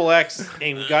had Triple X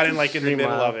and we got in like in the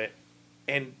middle of it,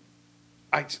 and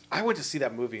I went to see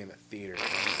that movie in the theater.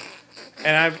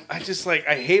 And I just like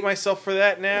I hate myself for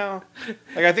that now.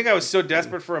 Like I think I was so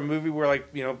desperate for a movie where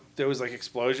like there was like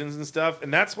explosions and stuff,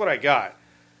 and that's what I got.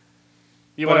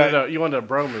 You But wanted a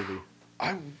bro movie.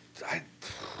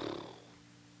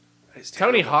 It's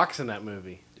Tony terrible. Hawk's in that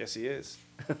movie. Yes, he is.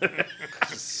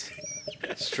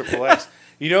 It's Triple X.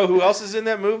 You know who else is in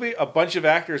that movie? A bunch of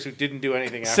actors who didn't do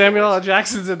anything afterwards. Samuel L.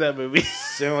 Jackson's in that movie.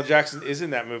 Samuel L. Jackson is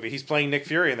in that movie. He's playing Nick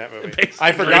Fury in that movie. Basically.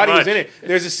 I forgot he was Pretty in it.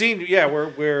 There's a scene,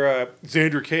 where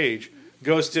Xander Cage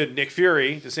goes to Nick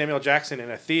Fury, to Samuel L. Jackson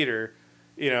in a theater,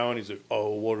 and he's like,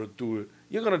 "Oh, what to do it?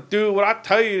 You're gonna do what I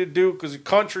tell you to do because the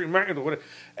country, American, whatever."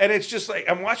 And it's just like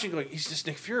I'm watching, going, "He's just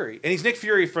Nick Fury," and he's Nick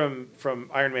Fury from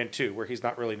Iron Man 2, where he's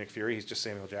not really Nick Fury, he's just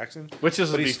Samuel Jackson. Which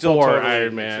is But before he's still totally Iron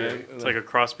Nick Man. Fury. It's like a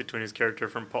cross between his character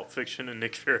from Pulp Fiction and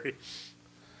Nick Fury.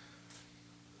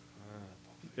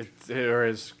 Or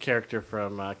his character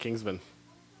from Kingsman.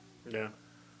 Yeah.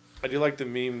 I do like the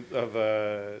meme of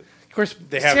Of course,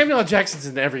 They have- Samuel L. Jackson's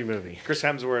in every movie. Chris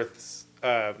Hemsworth's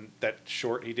that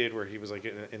short he did where he was like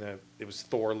it was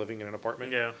Thor living in an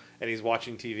apartment. Yeah. And he's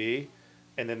watching TV,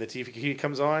 and then the TV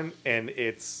comes on, and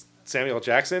it's Samuel L.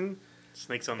 Jackson.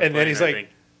 Snakes on the And plane, then he's I like- think.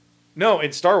 No,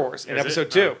 in Star Wars in Is it?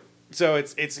 episode 2. Oh. So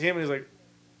it's him, and he's like,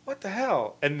 "What the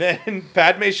hell?" And then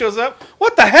Padme shows up.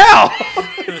 What the hell?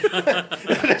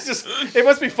 It's just it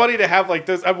must be funny to have like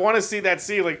this. I want to see that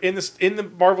scene like in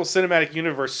the Marvel Cinematic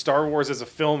Universe. Star Wars as a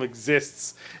film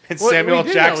exists, and Samuel L. we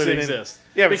do Jackson know it and- exists.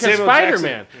 Yeah, but because Samuel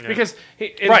Spider-Man. Jackson- Yeah. Because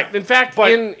Right. in fact,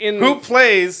 But in who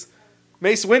plays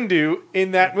Mace Windu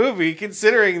in that movie,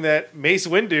 considering that Mace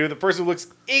Windu, the person who looks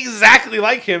exactly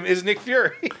like him, is Nick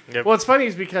Fury? Yep. What's funny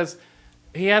is because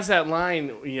he has that line,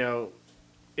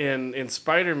 in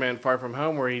Spider-Man: Far From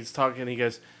Home, where he's talking.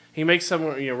 He makes some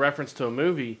reference to a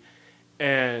movie,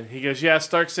 and he goes, "Yeah,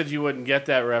 Stark said you wouldn't get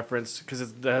that reference because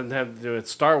it doesn't have to do with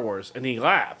Star Wars," and he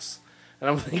laughs, and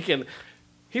I'm thinking,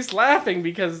 he's laughing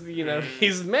because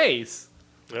he's Mace.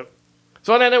 Yep.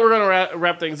 So on that note, we're going to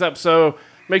wrap things up. So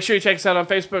make sure you check us out on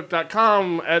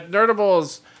Facebook.com at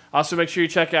Nerdables. Also, make sure you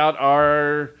check out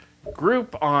our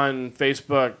group on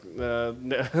Facebook,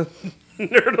 Nerdables.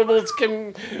 Nerdables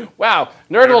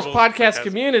Nerdables Podcast Podcast.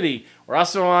 Community. We're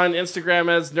also on Instagram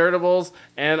as Nerdables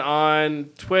and on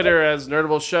Twitter as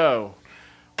Nerdables Show.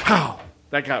 Wow,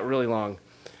 that got really long.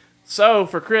 So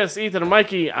for Chris, Ethan, and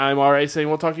Mikey, I'm RA saying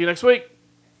we'll talk to you next week.